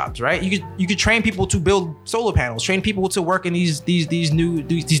changes jobs, right? You could train people to build solar panels, train people to work in these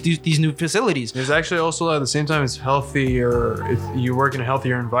new facilities. It's actually also at the same time it's healthier if you work in a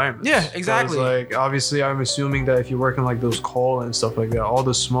healthier environment. Yeah, exactly. Like obviously I'm assuming that if you work in like those coal and stuff like that, all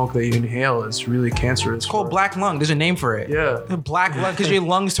the smoke that you inhale is really cancerous. It's called black lung. There's a name for it. Yeah. Black lung, because your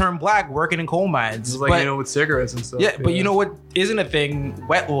lungs turn black working in coal mines. It's like, with cigarettes and stuff. Yeah, but you know what isn't a thing?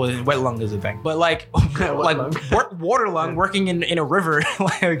 Wet lung is a thing. But like water lung working in a river,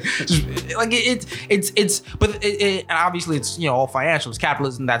 and obviously it's all financial. It's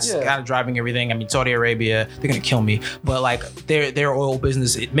capitalism that's kind of driving everything. I mean, Saudi Arabia, they're gonna kill me, but like their oil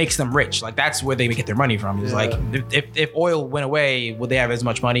business, it makes them rich. Like that's where they get their money from. It's like if oil went away, would they have as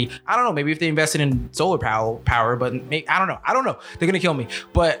much money? I don't know. Maybe if they invested in solar power, but maybe, I don't know. They're gonna kill me,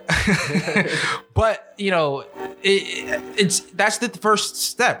 but but that's the first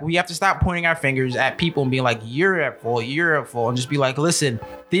step. We have to stop pointing our fingers at people and being like, you're at fault, and just be like, listen,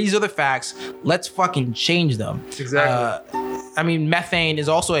 these are the facts. Let's fucking change them. Exactly. I mean, methane is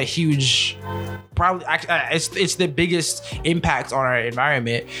also a huge, probably it's the biggest impact on our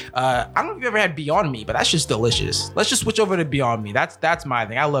environment. I don't know if you ever had Beyond Meat, but that's just delicious. Let's just switch over to Beyond Meat. That's my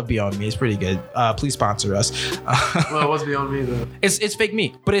thing. I love Beyond Meat. It's pretty good. Please sponsor us. Well, what's Beyond Meat though? It's fake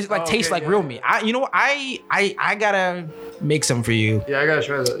meat, but it tastes like real meat. I gotta make some for you. Yeah, I gotta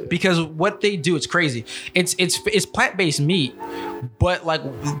try that. Because what they do, it's crazy. It's plant-based meat, but like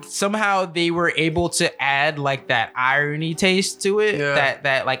somehow they were able to add like that irony taste to it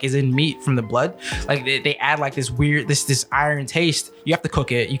that like is in meat from the blood. Like they add like this weird this iron taste. You have to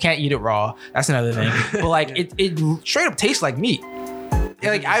cook it. You can't eat it raw. That's another thing. But like it straight up tastes like meat.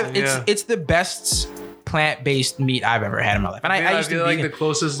 Like it's the best plant-based meat I've ever had in my life. And I used feel to like be the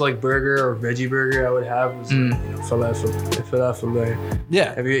closest like burger or veggie burger I would have was falafel.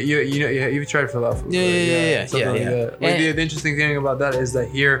 yeah. Have you've tried falafel? Yeah. Something like that. Like the interesting thing about that is that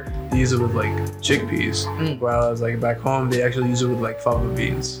here they use it with like chickpeas, while as like back home they actually use it with like fava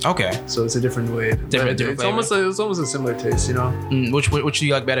beans. Okay. So it's a different way. Different it's flavor. almost a similar taste, you know. Which do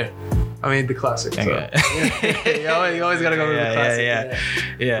you like better? I mean the classic. So. Okay. you always gotta go with the classic.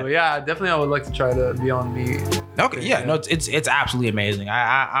 Yeah. But yeah, definitely I would like to try the Beyond Meat. Okay. Yeah. No, it's absolutely amazing.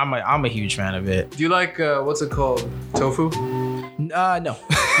 I'm a huge fan of it. Do you like what's it called? Tofu? No.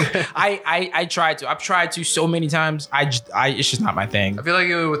 I tried to. I've tried to so many times. It's just not my thing. I feel like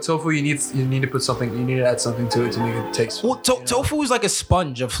with tofu, you need to put something. You need to add something to it to make it taste. Well, tofu is like a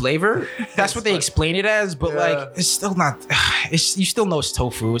sponge of flavor. That's what they explain it as. But like, it's still not. You still know it's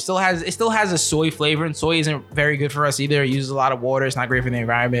tofu. It still has a soy flavor, and soy isn't very good for us either. It uses a lot of water. It's not great for the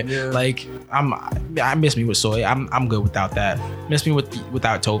environment. Yeah. Like I miss me with soy. I'm good without that. Miss me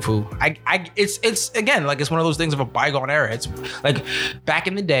without tofu. It's again like it's one of those things of a bygone era. It's like back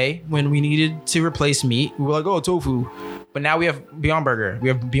in the day when we needed to replace meat, we were like, oh, tofu. But now we have Beyond Burger. We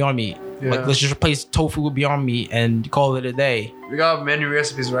have Beyond Meat. Yeah. Like, let's just replace tofu with Beyond Meat and call it a day. We got many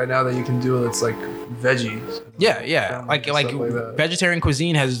recipes right now that you can do that's like veggies. Yeah. Like vegetarian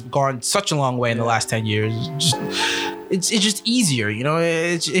cuisine has gone such a long way in the last 10 years. It's just easier, you know.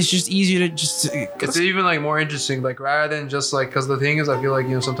 It's just easier to just. It's even like more interesting, like rather than just like, because the thing is, I feel like,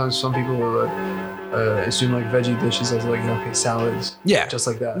 you know, sometimes some people will assume like veggie dishes as like, you know, okay, salads, just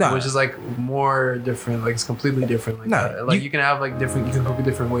like that, which is like more different. Like it's completely different. Like you can have like different. You can cook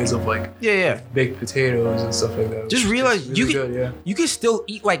different ways of like baked potatoes and stuff like that. Just realize you can still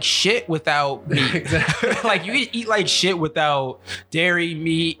eat like shit without meat. Exactly. Like you can eat like shit without dairy,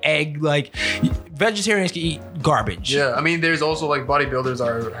 meat, egg. Like vegetarians can eat garbage. Yeah, I mean, there's also like bodybuilders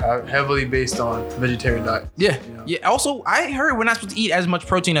are heavily based on vegetarian diet. Yeah, you know? Yeah. Also, I heard we're not supposed to eat as much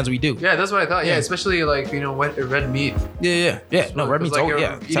protein as we do. Yeah, that's what I thought. Yeah, especially like, you know, red meat. Yeah. No, red meat's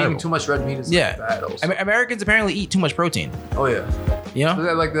like, eating too much red meat is bad. Also, Americans apparently eat too much protein. Oh yeah. You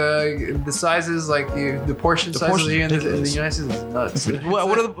know, like the sizes, like the portion sizes here in the United States is nuts.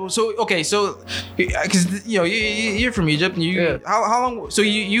 What are the because you know you're from Egypt. And how long? So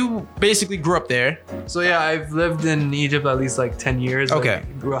you basically grew up there. So yeah, I've lived in Egypt at least like 10 years. Okay.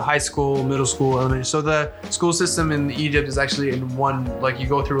 Like, high school, middle school, elementary. So the school system in Egypt is actually in one, like you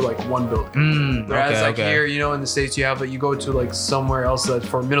go through like one building. Whereas here, you know, in the States you have you go to like somewhere else that's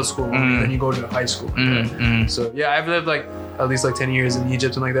for middle school, and then you go to high school. So yeah, I've lived like at least like 10 years in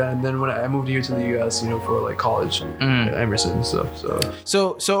Egypt and like that. And then when I moved here to the US, you know, for like college at Emerson and stuff.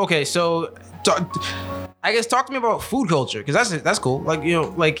 So I guess talk to me about food culture, because that's cool. Like, you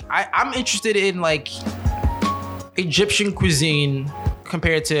know, like I'm interested in like Egyptian cuisine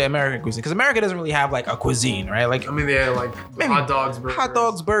compared to American cuisine, because America doesn't really have like a cuisine, right? Like, I mean, they have like hot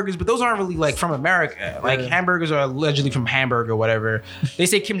dogs, burgers, but those aren't really like from America. Like hamburgers are allegedly from Hamburg or whatever. They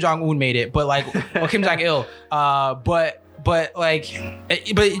say Kim Jong-un made it, but like, or Kim Jong-il, but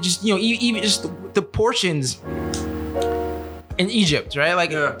just, you know, even just the portions in Egypt, right?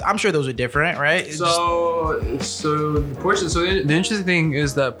 Like, I'm sure those are different, right? So the portion. So the interesting thing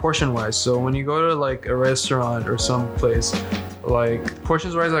is that portion wise. So when you go to like a restaurant or some place, like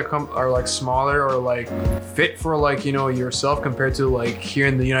portions wise are like smaller or like fit for like, you know, yourself, compared to like here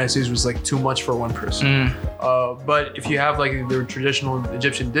in the United States was like too much for one person. But if you have like the traditional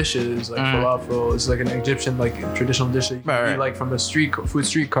Egyptian dishes, like falafel, it's like an Egyptian like traditional dish that you can eat like from the street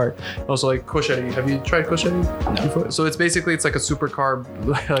cart. Also like koshari. Have you tried koshari? No. So it's like a super carb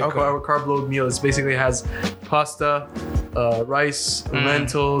carb load meal. It basically has pasta, rice,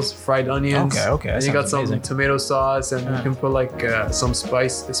 lentils, fried onions. Okay. And you got some tomato sauce, and you can put like some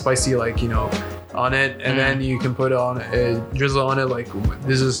spicy, like, you know, on it, and then you can put on a drizzle on it. Like,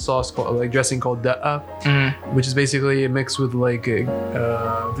 this is a sauce called like dressing called da'a, which is basically mixed with like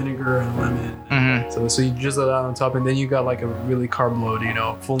vinegar and lemon. So you drizzle that on top, and then you got like a really carb load, you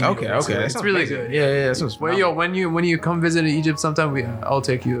know, full meal. Okay, it's really good. Yeah. Well, when you come visit Egypt sometime, I'll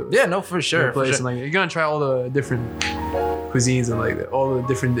take you. Yeah, no, for sure. Place, and like you're gonna try all the different cuisines and like all the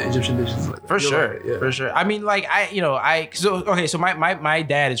different Egyptian dishes. Like for sure. I mean, like so my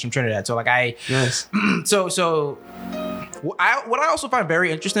dad is from Trinidad, so like so what I also find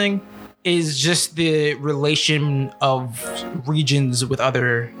very interesting is just the relation of regions with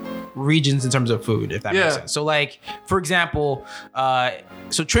other regions in terms of food, if that makes sense. So like, for example,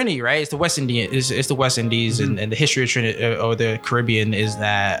 so Trinity, right? It's the West Indies. It's the West Indies, and the history of Trinity or the Caribbean is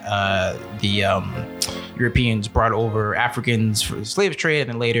that Europeans brought over Africans for the slave trade, and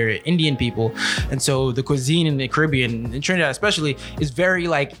then later Indian people. And so the cuisine in the Caribbean, in Trinidad especially, is very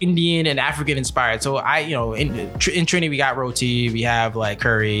like Indian and African inspired. So in Trinidad we got roti, we have like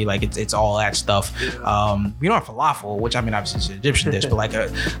curry, like it's all that stuff. We don't have falafel, which I mean obviously it's an Egyptian dish,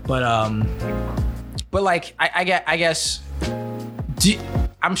 but like I guess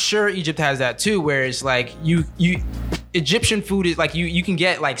I'm sure Egypt has that too, where it's like you Egyptian food is like you can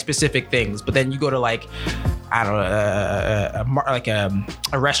get like specific things, but then you go to like I don't know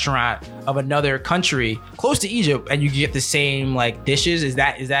a restaurant of another country close to Egypt and you get the same like dishes. Is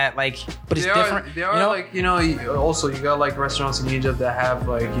that like, but it's different? They are like, you know, also you got like restaurants in Egypt that have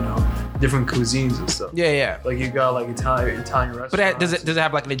like, you know, different cuisines and stuff. Yeah. Like you got like Italian restaurants. But does it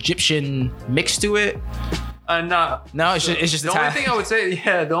have like an Egyptian mix to it? No, it's just the only thing I would say,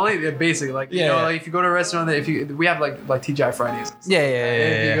 basic, like you know, like if you go to a restaurant, we have like TGI Fridays.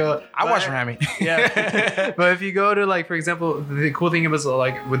 Yeah. I watch Rami. Yeah, but if you go to like, for example, the cool thing was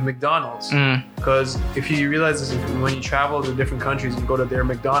like with McDonald's, because if you realize this, when you travel to different countries and you go to their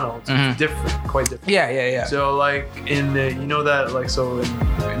McDonald's, it's different, quite different. Yeah. So like in you know that like so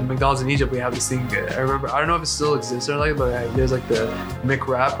in McDonald's in Egypt we have this thing. I don't know if it still exists or like, but there's like the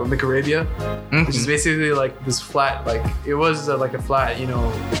McWrap or McArabia, which is basically like this flat, like it was like a flat, you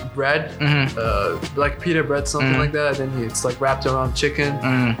know, bread, like pita bread, something like that. And then it's like wrapped around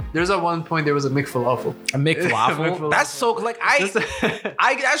chicken. There's at one point there was a McFalafel. A McFalafel? That's so like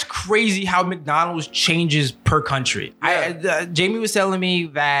that's crazy how McDonald's changes per country. Yeah. Jamie was telling me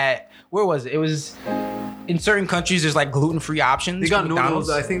that where was it? It was in certain countries there's like gluten-free options. They got noodles.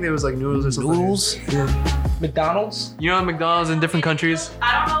 I think there was like noodles or something. Noodles? Yeah. McDonald's? You know McDonald's in different countries?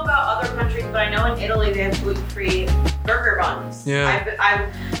 I don't know about other countries, but I know in Italy they have gluten-free burger buns. Yeah.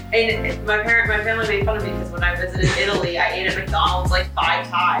 And my family made fun of me because when I visited Italy, I ate at McDonald's like 5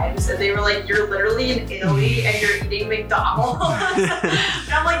 times, and they were like, "You're literally in Italy and you're eating McDonald's."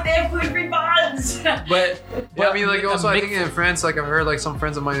 And I'm like, "They have gluten-free buns." But I mean, like also I think in France, like I've heard like some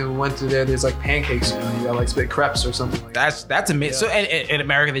friends of mine who went to there. There's like pancakes, you know, you got like spit crepes or something like that. That's amazing. So in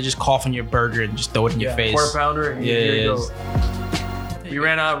America they just cough on your burger and just throw it in your face. Quarter pounder. And here you go. We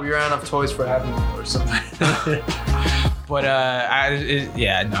ran out of toys for having or something. But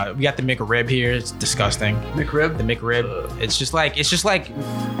we got the McRib here. It's disgusting. McRib? The McRib. It's just like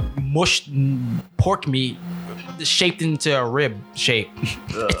mushed pork meat shaped into a rib shape.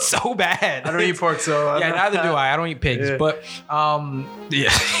 It's so bad. I don't eat pork, so neither do I. I don't eat pigs, but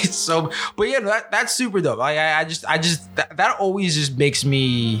it's so. But yeah, that's super dope. Like I just that always just makes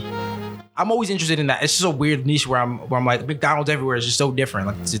me. I'm always interested in that. It's just a weird niche where I'm like McDonald's everywhere is just so different.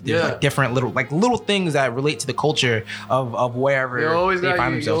 Like there's like different little things that relate to the culture of wherever they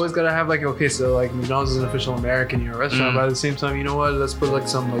find themselves. You always gotta have like, okay, so like McDonald's is an official American, you know, restaurant, but at the same time, you know what? Let's put like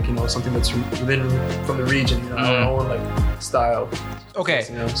some like, you know, something that's within from the region, you know, our own like style. Okay.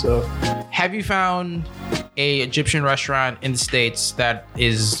 You know, so have you found a Egyptian restaurant in the States that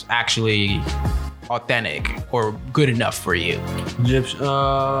is actually authentic or good enough for you? Egyptian.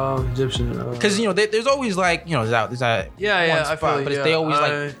 Because you know there's always like, you know, there's that one spot, I feel but they always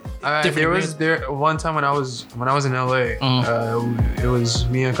like different. There one time when I was in LA, it was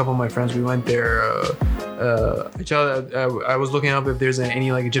me and a couple of my friends. We went there. I was looking up if there's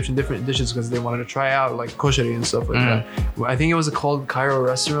any like Egyptian different dishes because they wanted to try out like kosheri and stuff like that. I think it was called Cairo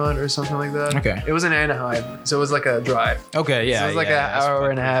Restaurant or something like that. Okay. It was in Anaheim, so it was like a drive. Okay, yeah. So it was like an hour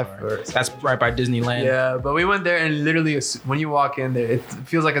and a half. That's right by Disneyland. Yeah, but we went there and literally when you walk in there, it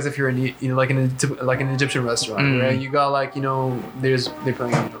feels like as if you're in, you know, like an Egyptian restaurant, right? You got like, you know, they're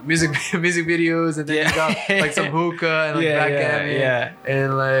playing music videos, and then you got like some hookah and like backgammon,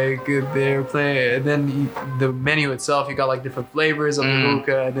 and like they're playing, and then the menu itself, you got like different flavors of the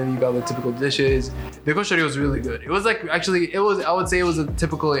hookah, and then you got the typical dishes. The kosheri was really good. It was like I would say it was a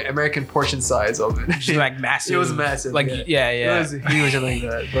typical American portion size of it. Just like massive. It was massive. Like it was huge and like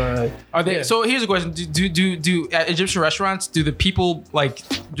that. But are they? So here's a question: Do at Egyptian restaurants, do the people like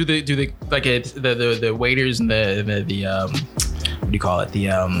do the the waiters and the what do you call it,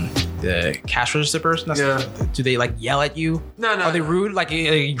 the cash register person? Do they like yell at you? No. Are they rude like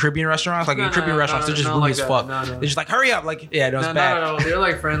in Caribbean restaurants? Like in Caribbean restaurants, they're just rude as fuck. They're just like, hurry up, like it's bad. No, they're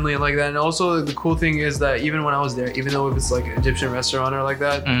like friendly and like that. And also the cool thing is that even when I was there, even though it was like an Egyptian restaurant or like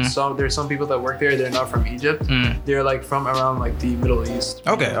that, there's some people that work there. They're not from Egypt. They're like from around like the Middle East.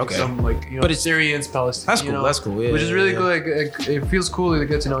 Okay. Some like, you know, but it's Syrians, Palestinians. That's cool. You know, that's cool. Yeah, which is really cool. Like it feels cool to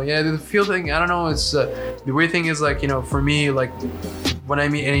get to know. Yeah, the feel thing. I don't know. It's the weird thing is like, you know, for me, like when I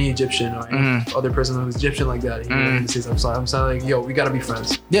meet any Egyptian or any other person who's Egyptian like that, he says, I'm sorry, like, yo, we gotta be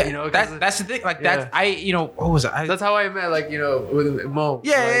friends. Yeah, you know, that's the thing. Like that's what was it? That's how I met, like, with Mo.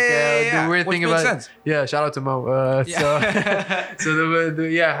 Yeah, like, the weird which thing makes about sense. shout out to Mo. So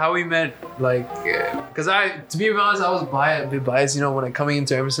how we met, like, because to be honest, I was a bit biased, you know, when I coming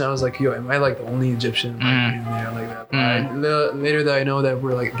into Emerson, I was like, yo, am I like the only Egyptian like, in there like that? But later that I know that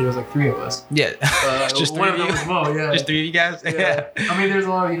there was like 3 of us. Yeah, just one 3 of of them you. was Mo. Yeah, Just 3 of you guys. Yeah. I mean, there's a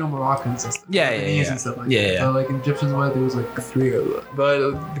lot of, you know, Moroccans and stuff. And stuff like that. Yeah. But like in Egyptians, there was like 3 of them. But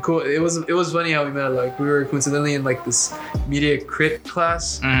it was funny how we met. Like we were coincidentally in like this media crit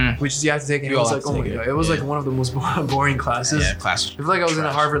class, which is you have to take. And it was like, oh my god, it was like one of the most boring classes. Yeah, class. I feel like I was in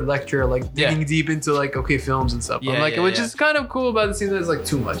a Harvard lecture, like digging deep into like films and stuff. Which is kind of cool, but it seems like it's like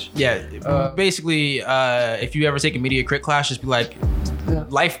too much. Yeah, basically, if you ever take a media crit class, just be like,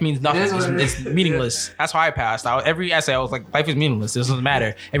 life means nothing. It's meaningless. That's how I passed. Every essay, I was like, life is meaningless. This doesn't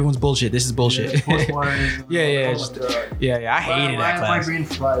matter. Everyone's bullshit. This is bullshit. Yeah. I hated that class. My brain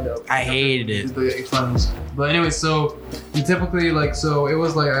fried up. I hated it. The finals. But anyway, so you typically like, so it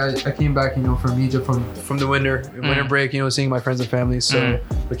was like I came back, you know, from Egypt from the winter break, you know, seeing my friends and family. So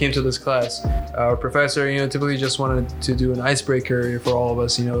we came to this class. Our professor, you know, typically just wanted to do an icebreaker for all of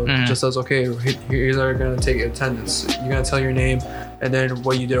us, you know, just as, okay, here's how we're gonna take attendance. You're gonna tell your name and then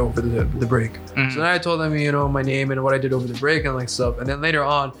what you did over the break. So then I told them, you know, my name and what I did over the break and like stuff. And then later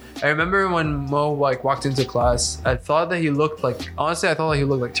on, I remember when Mo like walked into class, I thought that he looked like, honestly, I thought he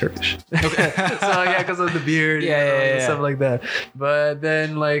looked like Turkish. Okay. So yeah, because of the beard, and stuff like that. But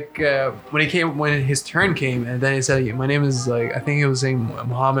then like when his turn came, and then he said, my name is like, I think he was saying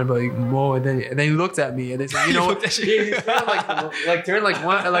Muhammad, but like Mo, and then he looked at me and they said, you know what? He turned like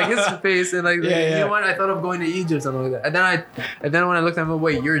one, like his face, and like, you know what? I thought of going to Egypt or something like that. And then when I looked at him,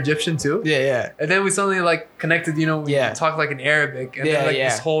 wait, you're Egyptian too? Yeah. And then we suddenly like connected, you know, we talked like in Arabic, and then like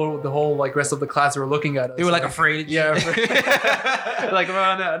the whole like rest of the class were looking at us. They were like afraid. Yeah. Like,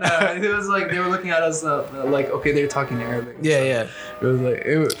 oh, no. It was like they were looking at us like, okay, they're talking Arabic. Yeah. It was like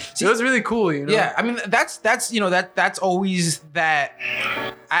it was really cool, you know. Yeah, I mean that's you know that's always that.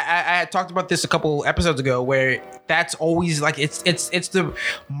 I had talked about this a couple episodes ago, where that's always like it's the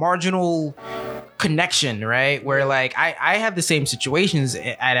marginal connection, right? Where like I have the same situations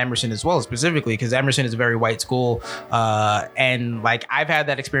at Emerson as well, specifically because Emerson is a very white school, and like I've had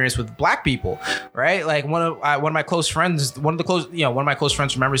that experience with Black people, right? Like one of my close friends, one of my close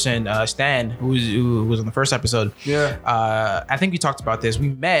friends from Emerson, Stan, who was on the first episode. I think we talked about this. We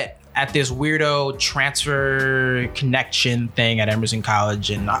met at this weirdo transfer connection thing at Emerson College,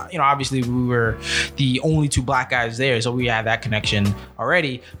 and you know, obviously we were the only 2 Black guys there, so we had that connection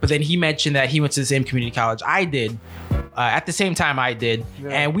already. But then he mentioned that he went to the same community college I did, at the same time I did,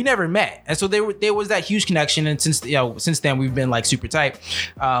 and we never met. And so there was that huge connection, and since then we've been like super tight.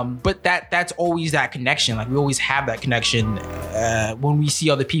 But that's always that connection. Like we always have that connection when we see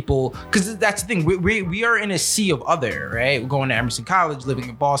other people, because that's the thing. We are in a sea of other, right? We're going to Emerson College, living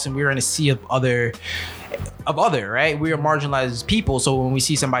in Boston. We're in a sea of other, right? We are marginalized people. So when we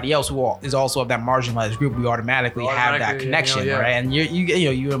see somebody else who is also of that marginalized group, we automatically have that connection, right? And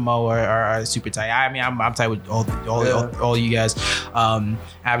you and Mo are super tight. I mean, I'm tight with all you guys.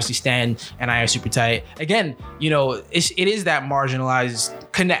 Obviously Stan and I are super tight. Again, you know, it is that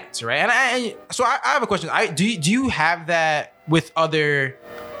marginalized connect, right? And so I have a question. Do you have that with other,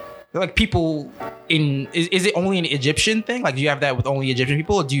 like, people in, is it only an Egyptian thing? Like, do you have that with only Egyptian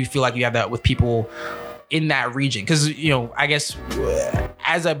people, or do you feel like you have that with people in that region? Because, you know, I guess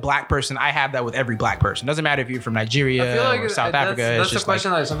as a Black person, I have that with every Black person. Doesn't matter if you're from Nigeria or South Africa. That's the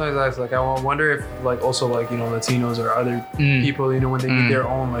question that sometimes I ask. Like, I wonder if, like, also, like, you know, Latinos or other people, you know, when they meet their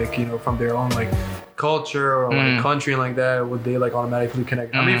own, like, you know, from their own, like, culture or like country and like that, would they like automatically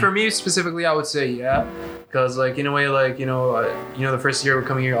connect? I mean, for me specifically, I would say yeah, because like in a way, like you know, the first year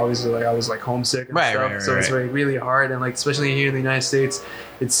coming here, obviously like I was like homesick and stuff, so it's like really hard, and like especially here in the United States,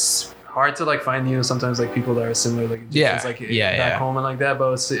 it's hard to like find, you know, sometimes like people that are similar, like Egyptians, back home and like that.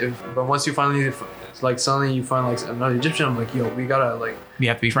 But once you finally like suddenly you find like another Egyptian, I'm like, yo, we gotta like, we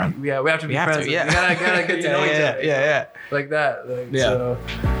have to be friends. We have to be friends. We gotta get to know each other. Yeah. Like that. Like, so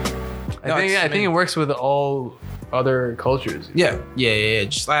I think it works with all other cultures. Yeah.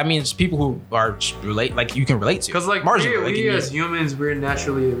 Just, I mean, it's people who are relate, like you can relate to. Because like we as humans, we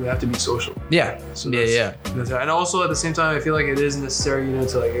have to be social. Yeah. So that's and also at the same time, I feel like it is necessary, you know,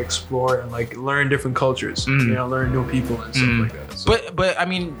 to like explore and like learn different cultures. You know, learn new people and stuff like that. So. But I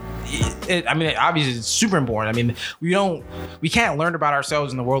mean, I mean, obviously it's super important. I mean, we can't learn about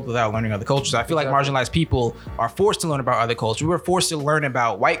ourselves in the world without learning other cultures. I feel like marginalized people are forced to learn about other cultures. We were forced to learn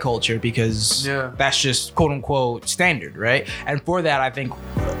about white culture because that's just quote unquote standard, right? And for that, I think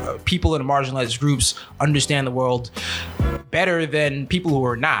people in marginalized groups understand the world better than people who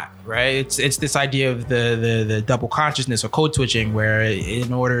are not, right? It's this idea of the double consciousness or code switching, where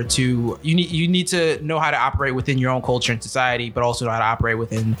in order to you need to know how to operate within your own culture and society, but also know how to operate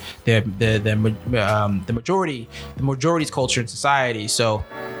within the majority's culture and society. So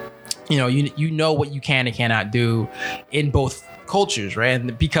you know what you can and cannot do in both cultures, right?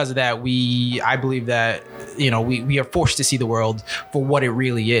 And because of that, I believe that we are forced to see the world for what it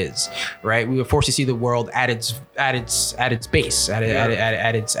really is, right? We are forced to see the world at its base, at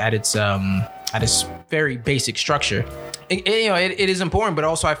its very basic structure. It is important, but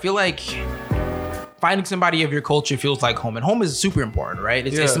also I feel like finding somebody of your culture feels like home, and home is super important, right?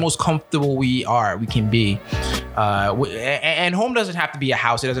 It's the most comfortable we can be, and home doesn't have to be a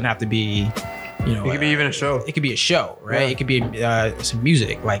house. It doesn't have to be. It could be even a show. It could be a show, right? It could be some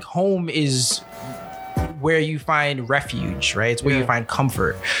music. Like home is where you find refuge, right? It's where you find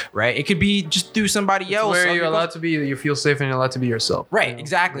comfort, right? It could be just through somebody else. Where you're allowed to be, you feel safe and you're allowed to be yourself. Right,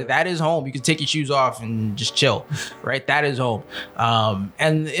 exactly. That is home. You can take your shoes off and just chill, right? That is home.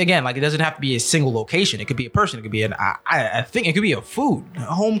 And again, like it doesn't have to be a single location. It could be a person. It could be I think it could be a food.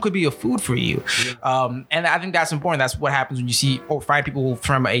 Home could be a food for you. And I think that's important. That's what happens when you see or find people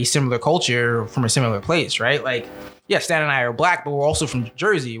from a similar culture, from a similar place, right? Like, yeah, Stan and I are black, but we're also from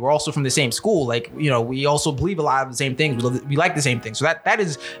Jersey. We're also from the same school. Like, we also believe a lot of the same things. We like the same things. So that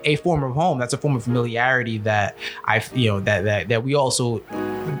is a form of home. That's a form of familiarity that that we also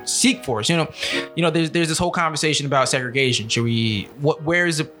seek for. So, there's this whole conversation about segregation. Should we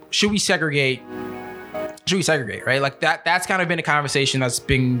segregate? Should we segregate, right? Like that's kind of been a conversation that's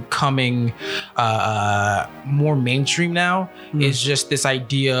been coming more mainstream now. Is just this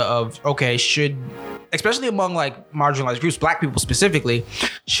idea of, okay, especially among like marginalized groups, black people specifically,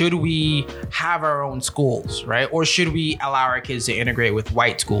 should we have our own schools, right? Or should we allow our kids to integrate with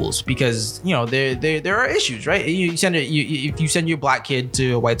white schools? Because there are issues, right? If you send your black kid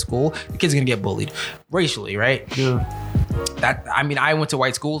to a white school, the kid's gonna get bullied racially, right? Yeah. I went to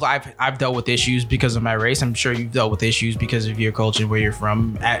white schools. I've dealt with issues because of my race. I'm sure you've dealt with issues because of your culture, where you're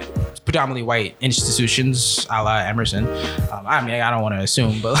from, at predominantly white institutions, a la Emerson. I don't want to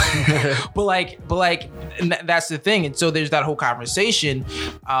assume, but and that's the thing. And so there's that whole conversation,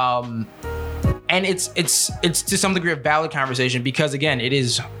 and it's to some degree a valid conversation because again, it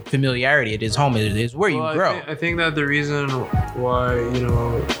is familiarity. It is home. It is where you grow. I think that the reason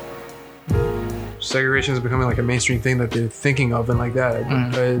why segregation is becoming like a mainstream thing that they're thinking of and like that.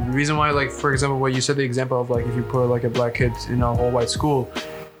 The reason why, like, for example, what you said, the example of like if you put like a black kid in a all white school,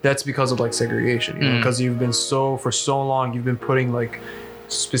 that's because of like segregation, because you've been for so long you've been putting like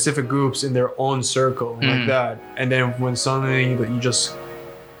specific groups in their own circle like that, and then when suddenly you just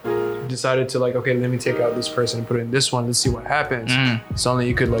decided to like, okay, let me take out this person and put it in this one, let's see what happens. Suddenly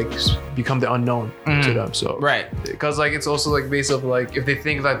you could like become the unknown to them. So right, because like it's also like based off like if they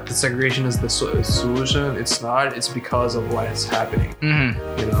think that the segregation is the solution, it's not. It's because of what is happening.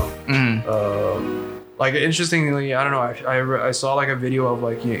 Like interestingly, I don't know. I saw like a video of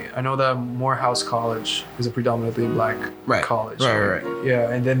like I know that Morehouse College is a predominantly black college. Right.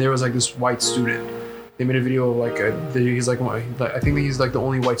 Yeah, and then there was like this white student. They made a video of like he's like I think he's like the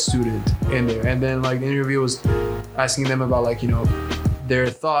only white student in there, and then like the interview was asking them about like their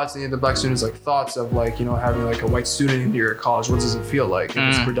thoughts, and the black students like thoughts of like having like a white student in your college. What does it feel like? And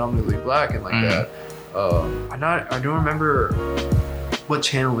it's predominantly black and like that. I don't remember what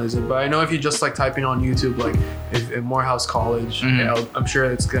channel is it, but I know if you just like type in on YouTube like if Morehouse College, I'm sure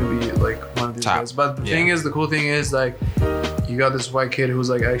it's gonna be like one of these guys. But the cool thing is like you got this white kid who's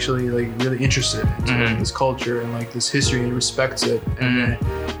like actually like really interested in this culture and like this history and respects it, and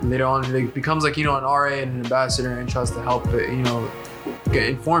then later on it becomes like an RA and an ambassador and tries to help it,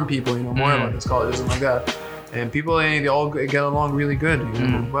 inform people more about this college and like that. And people, they all get along really good.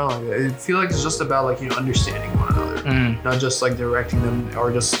 Well, I feel like it's just about like understanding one another, not just like directing them or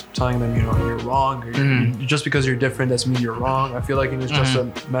just telling them you're wrong. Or just because you're different doesn't mean you're wrong. I feel like it's just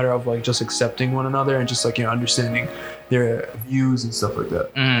a matter of like just accepting one another and just like understanding their views and stuff like that.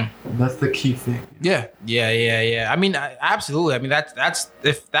 And that's the key thing. Yeah. I mean, absolutely. I mean, that's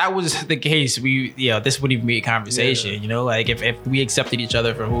if that was the case, this wouldn't even be a conversation. Like if we accepted each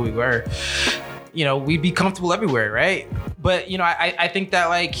other for who we were. We'd be comfortable everywhere, right? But, I think that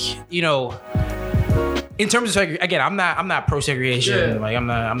like, in terms of again, I'm not pro segregation. Yeah. Like I'm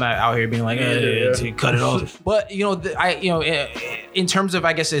not out here being like to cut it off. But in terms of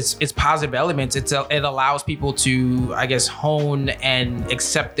I guess it's positive elements. It allows people to I guess hone and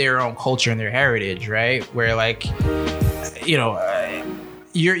accept their own culture and their heritage, right? Where like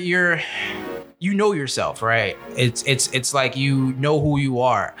you're you know yourself, right? It's like you know who you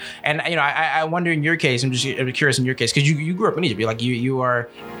are, and I wonder in your case. I'm curious in your case because you grew up in Egypt. You're like you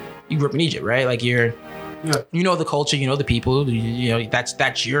grew up in Egypt, right? Like you know the culture, you know the people,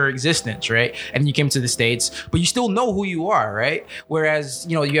 that's your existence, right? And you came to the States, but you still know who you are, right? Whereas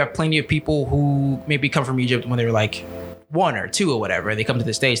you have plenty of people who maybe come from Egypt when they were like 1 or 2 or whatever. They come to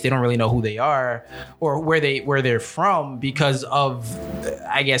the States, they don't really know who they are or where they're from because of,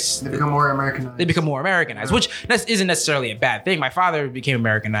 I guess they become more Americanized. Which isn't necessarily a bad thing. My father became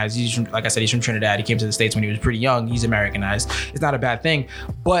Americanized. He's from, like I said, he's from Trinidad. He came to the States when he was pretty young. He's Americanized. It's not a bad thing,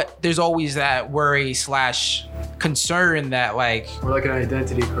 but there's always that worry / concern that like or like an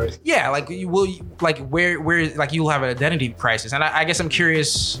identity crisis. Yeah, like you will like where like you'll have an identity crisis, and I guess I'm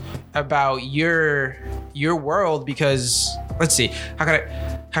curious about your world because let's see how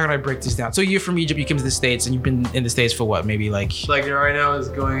can I break this down. So you're from Egypt, you came to the States, and you've been in the States for what, maybe like right now is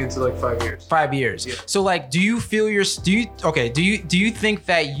going into like 5 years. 5 years. Yeah. So like, do you think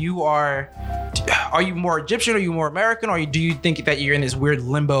that are you more Egyptian, or are you more American, or do you think that you're in this weird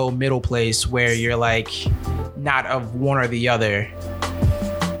limbo middle place where you're like not of one or the other?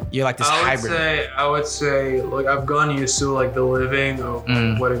 You're like this hybrid. I would say like I've gone used to like the living of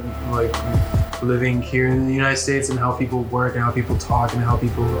what like living here in the United States and how people work and how people talk and how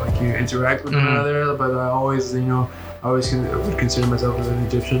people like interact with one another. But I always would consider myself as an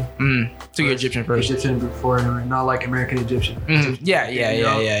Egyptian. So you're Egyptian first. Egyptian before, not like American Egyptian. Yeah.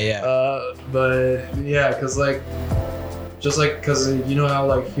 But yeah, because like. Just like, because you know how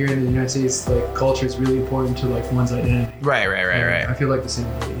like here in the United States, like culture is really important to like one's identity. Right. I feel like the same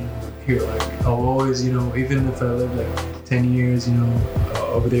way here. Like I'll always, even if I live like 10 years,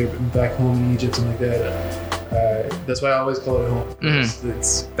 over there back home in Egypt and like that. That's why I always call it home. It's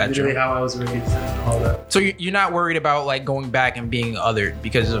literally how I was raised and all that. So you're not worried about like going back and being othered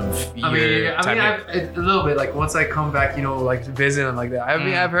because of a little bit. Like once I come back, like visit and like that.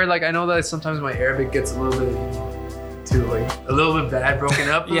 I've heard like I know that sometimes my Arabic gets a little bit. Too, like a little bit bad, broken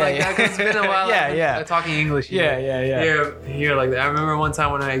up, that, 'cause it's been a while. I'm talking English. Here like that. I remember one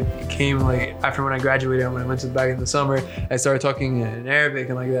time when I came, like after when I graduated, when I went back in the summer, I started talking in Arabic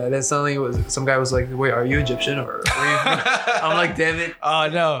and like that. Then suddenly some guy was like, "Wait, are you Egyptian or?" I'm like, "Damn it!" Oh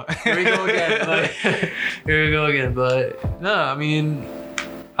no, here we go again. But no, I mean,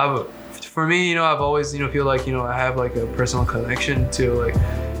 for me, I've always feel like I have like a personal connection to like.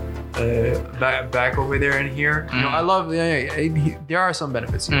 Back over there and here, I love. There are some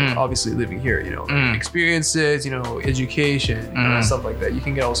benefits, obviously living here. Experiences, education, stuff like that. You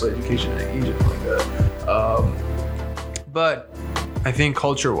can get also education in Egypt like that. But I think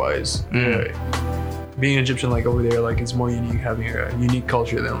culture-wise, being Egyptian like over there, like it's more unique, having a unique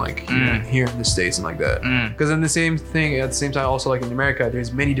culture than like here in the States and like that. Because then the same thing at the same time, also like in America,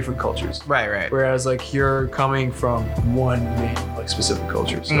 there's many different cultures. Right. Whereas like you're coming from one main like specific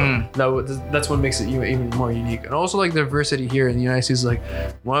culture, so that's what makes it even more unique. And also like diversity here in the United States is like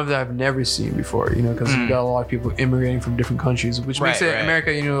one of that I've never seen before. Because you've got a lot of people immigrating from different countries, which makes it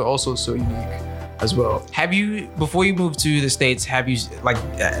America, also so unique as well. Have you, before you moved to the States, have you like?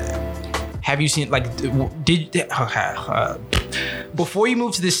 Have you seen like before you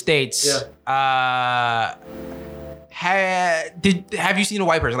moved to the States? Have you seen a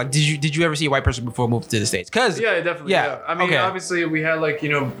white person? Like, did you ever see a white person before moving to the States? Definitely. I mean, obviously we had like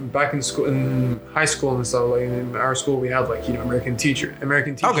back in school, in high school and stuff. Like in our school, we had like American teachers.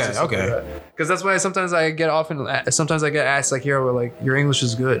 Okay. Because that's why sometimes I get asked like, here, like your English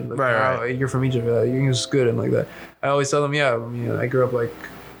is good. Like, right. You're from Egypt. Your English is good and like that. I always tell them, I grew up like.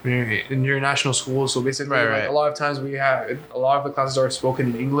 In your national school, so basically a lot of times a lot of the classes are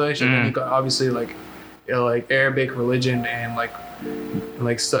spoken in English, and then you got obviously like Arabic, religion, and what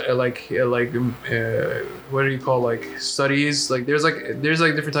do you call like studies? Like there's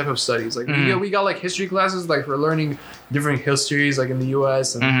different type of studies. Like we got like history classes, like for learning different histories, like in the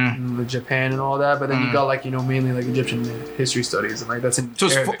U.S. and Japan and all that. But then you got like mainly like Egyptian history studies, and like that's in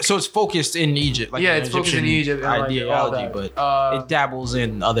Arabic. So it's focused in Egypt. Like it's focused in Egypt ideology, but it dabbles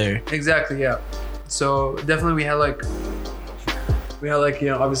in other. Exactly. Yeah. So definitely we had like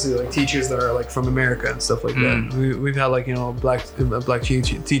obviously like teachers that are like from America and stuff like that. We've had like black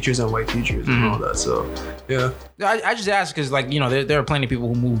teachers and white teachers and all that. So I just ask because, like, you know, there are plenty of people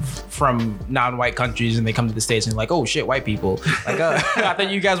who move from non-white countries and they come to the States and like, oh shit, white people. Like, I thought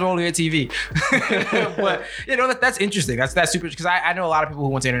you guys were only on TV. But you know, that's interesting. That's super, because I know a lot of people who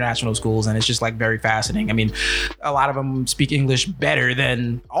went to international schools, and it's just like very fascinating. I mean, a lot of them speak English better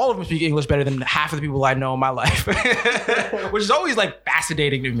than half of the people I know in my life, which is always like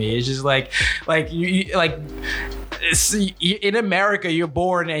fascinating to me. It's just like you in America, you're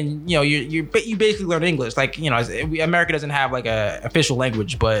born and you know you basically learn English. Like, you know, America doesn't have like a official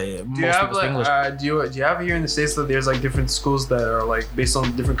language, but do you have like do you have here in the States that there's like different schools that are like based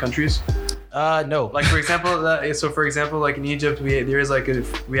on different countries? No. Like, for example, like in Egypt, there's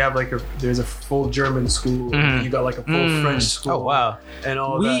a full German school. You got like a full French school. Oh wow. And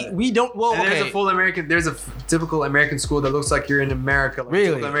all that. We don't. Well, and okay. There's a typical American school that looks like you're in America. Like,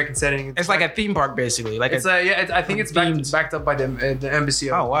 really? American setting. It's like a theme park, basically. Like it's I think it's backed up by the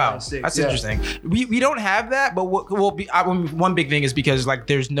embassy of the United States. That's interesting. We don't have that, but one big thing is because like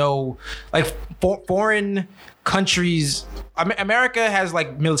there's no like foreign countries. America has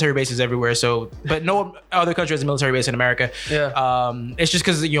like military bases everywhere, so but no other country has a military base in America. It's just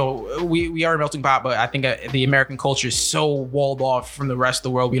because, you know, we are a melting pot, but I think the American culture is so walled off from the rest of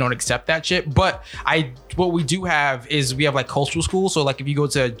the world, we don't accept that shit. But what we do have is we have like cultural schools. So like if you go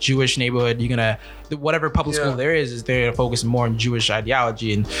to a Jewish neighborhood, you're gonna, whatever public school there is they're gonna focus more on Jewish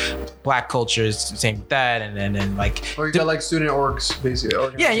ideology, and black culture is the same with that, and then like, or you got like student orgs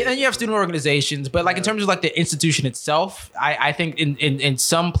basically. Yeah, and you have student organizations, but like in terms of like the institution itself, I think in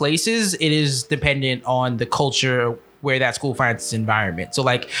some places it is dependent on the culture where that school finds its environment. So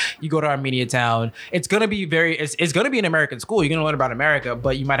like you go to Armenia town, it's gonna be it's gonna be an American school. You're gonna learn about America,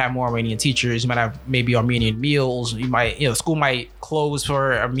 but you might have more Armenian teachers. You might have maybe Armenian meals. You might, you know, school might close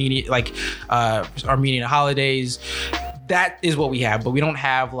for Armenian holidays. That is what we have, but we don't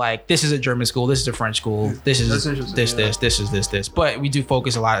have like, this is a German school, this is a French school, this is this. But we do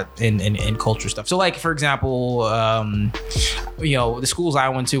focus a lot in culture stuff. So like, for example, you know, the schools I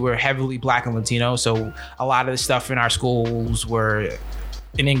went to were heavily Black and Latino. So a lot of the stuff in our schools were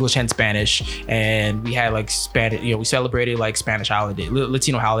in English and Spanish, and we had like Spanish, you know, we celebrated like Spanish holidays,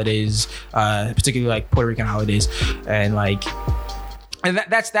 Latino holidays, particularly like Puerto Rican holidays, and like, and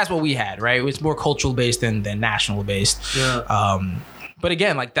that's what we had, right? It's more cultural based than national based. But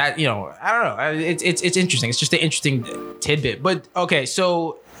again, like that, you know, I don't know. It's interesting. It's just an interesting tidbit. But okay,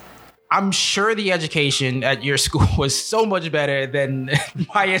 so I'm sure the education at your school was so much better than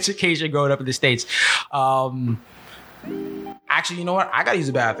my education growing up in the States. Actually, you know what? I gotta use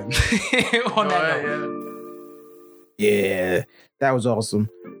the bathroom. On that note. Yeah, that was awesome.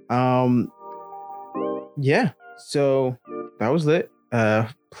 Yeah, so that was lit.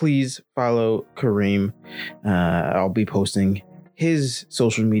 Please follow Kareem. I'll be posting his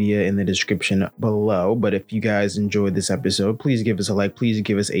social media in the description below. But if you guys enjoyed this episode, please give us a like, please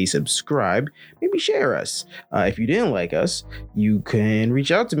give us a subscribe, maybe share us. If you didn't like us, you can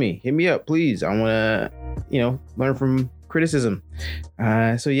reach out to me, hit me up, please. I want to, you know, learn from criticism.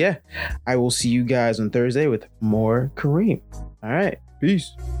 So yeah, I will see you guys on Thursday with more Kareem. All right,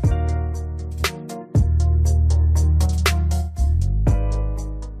 peace.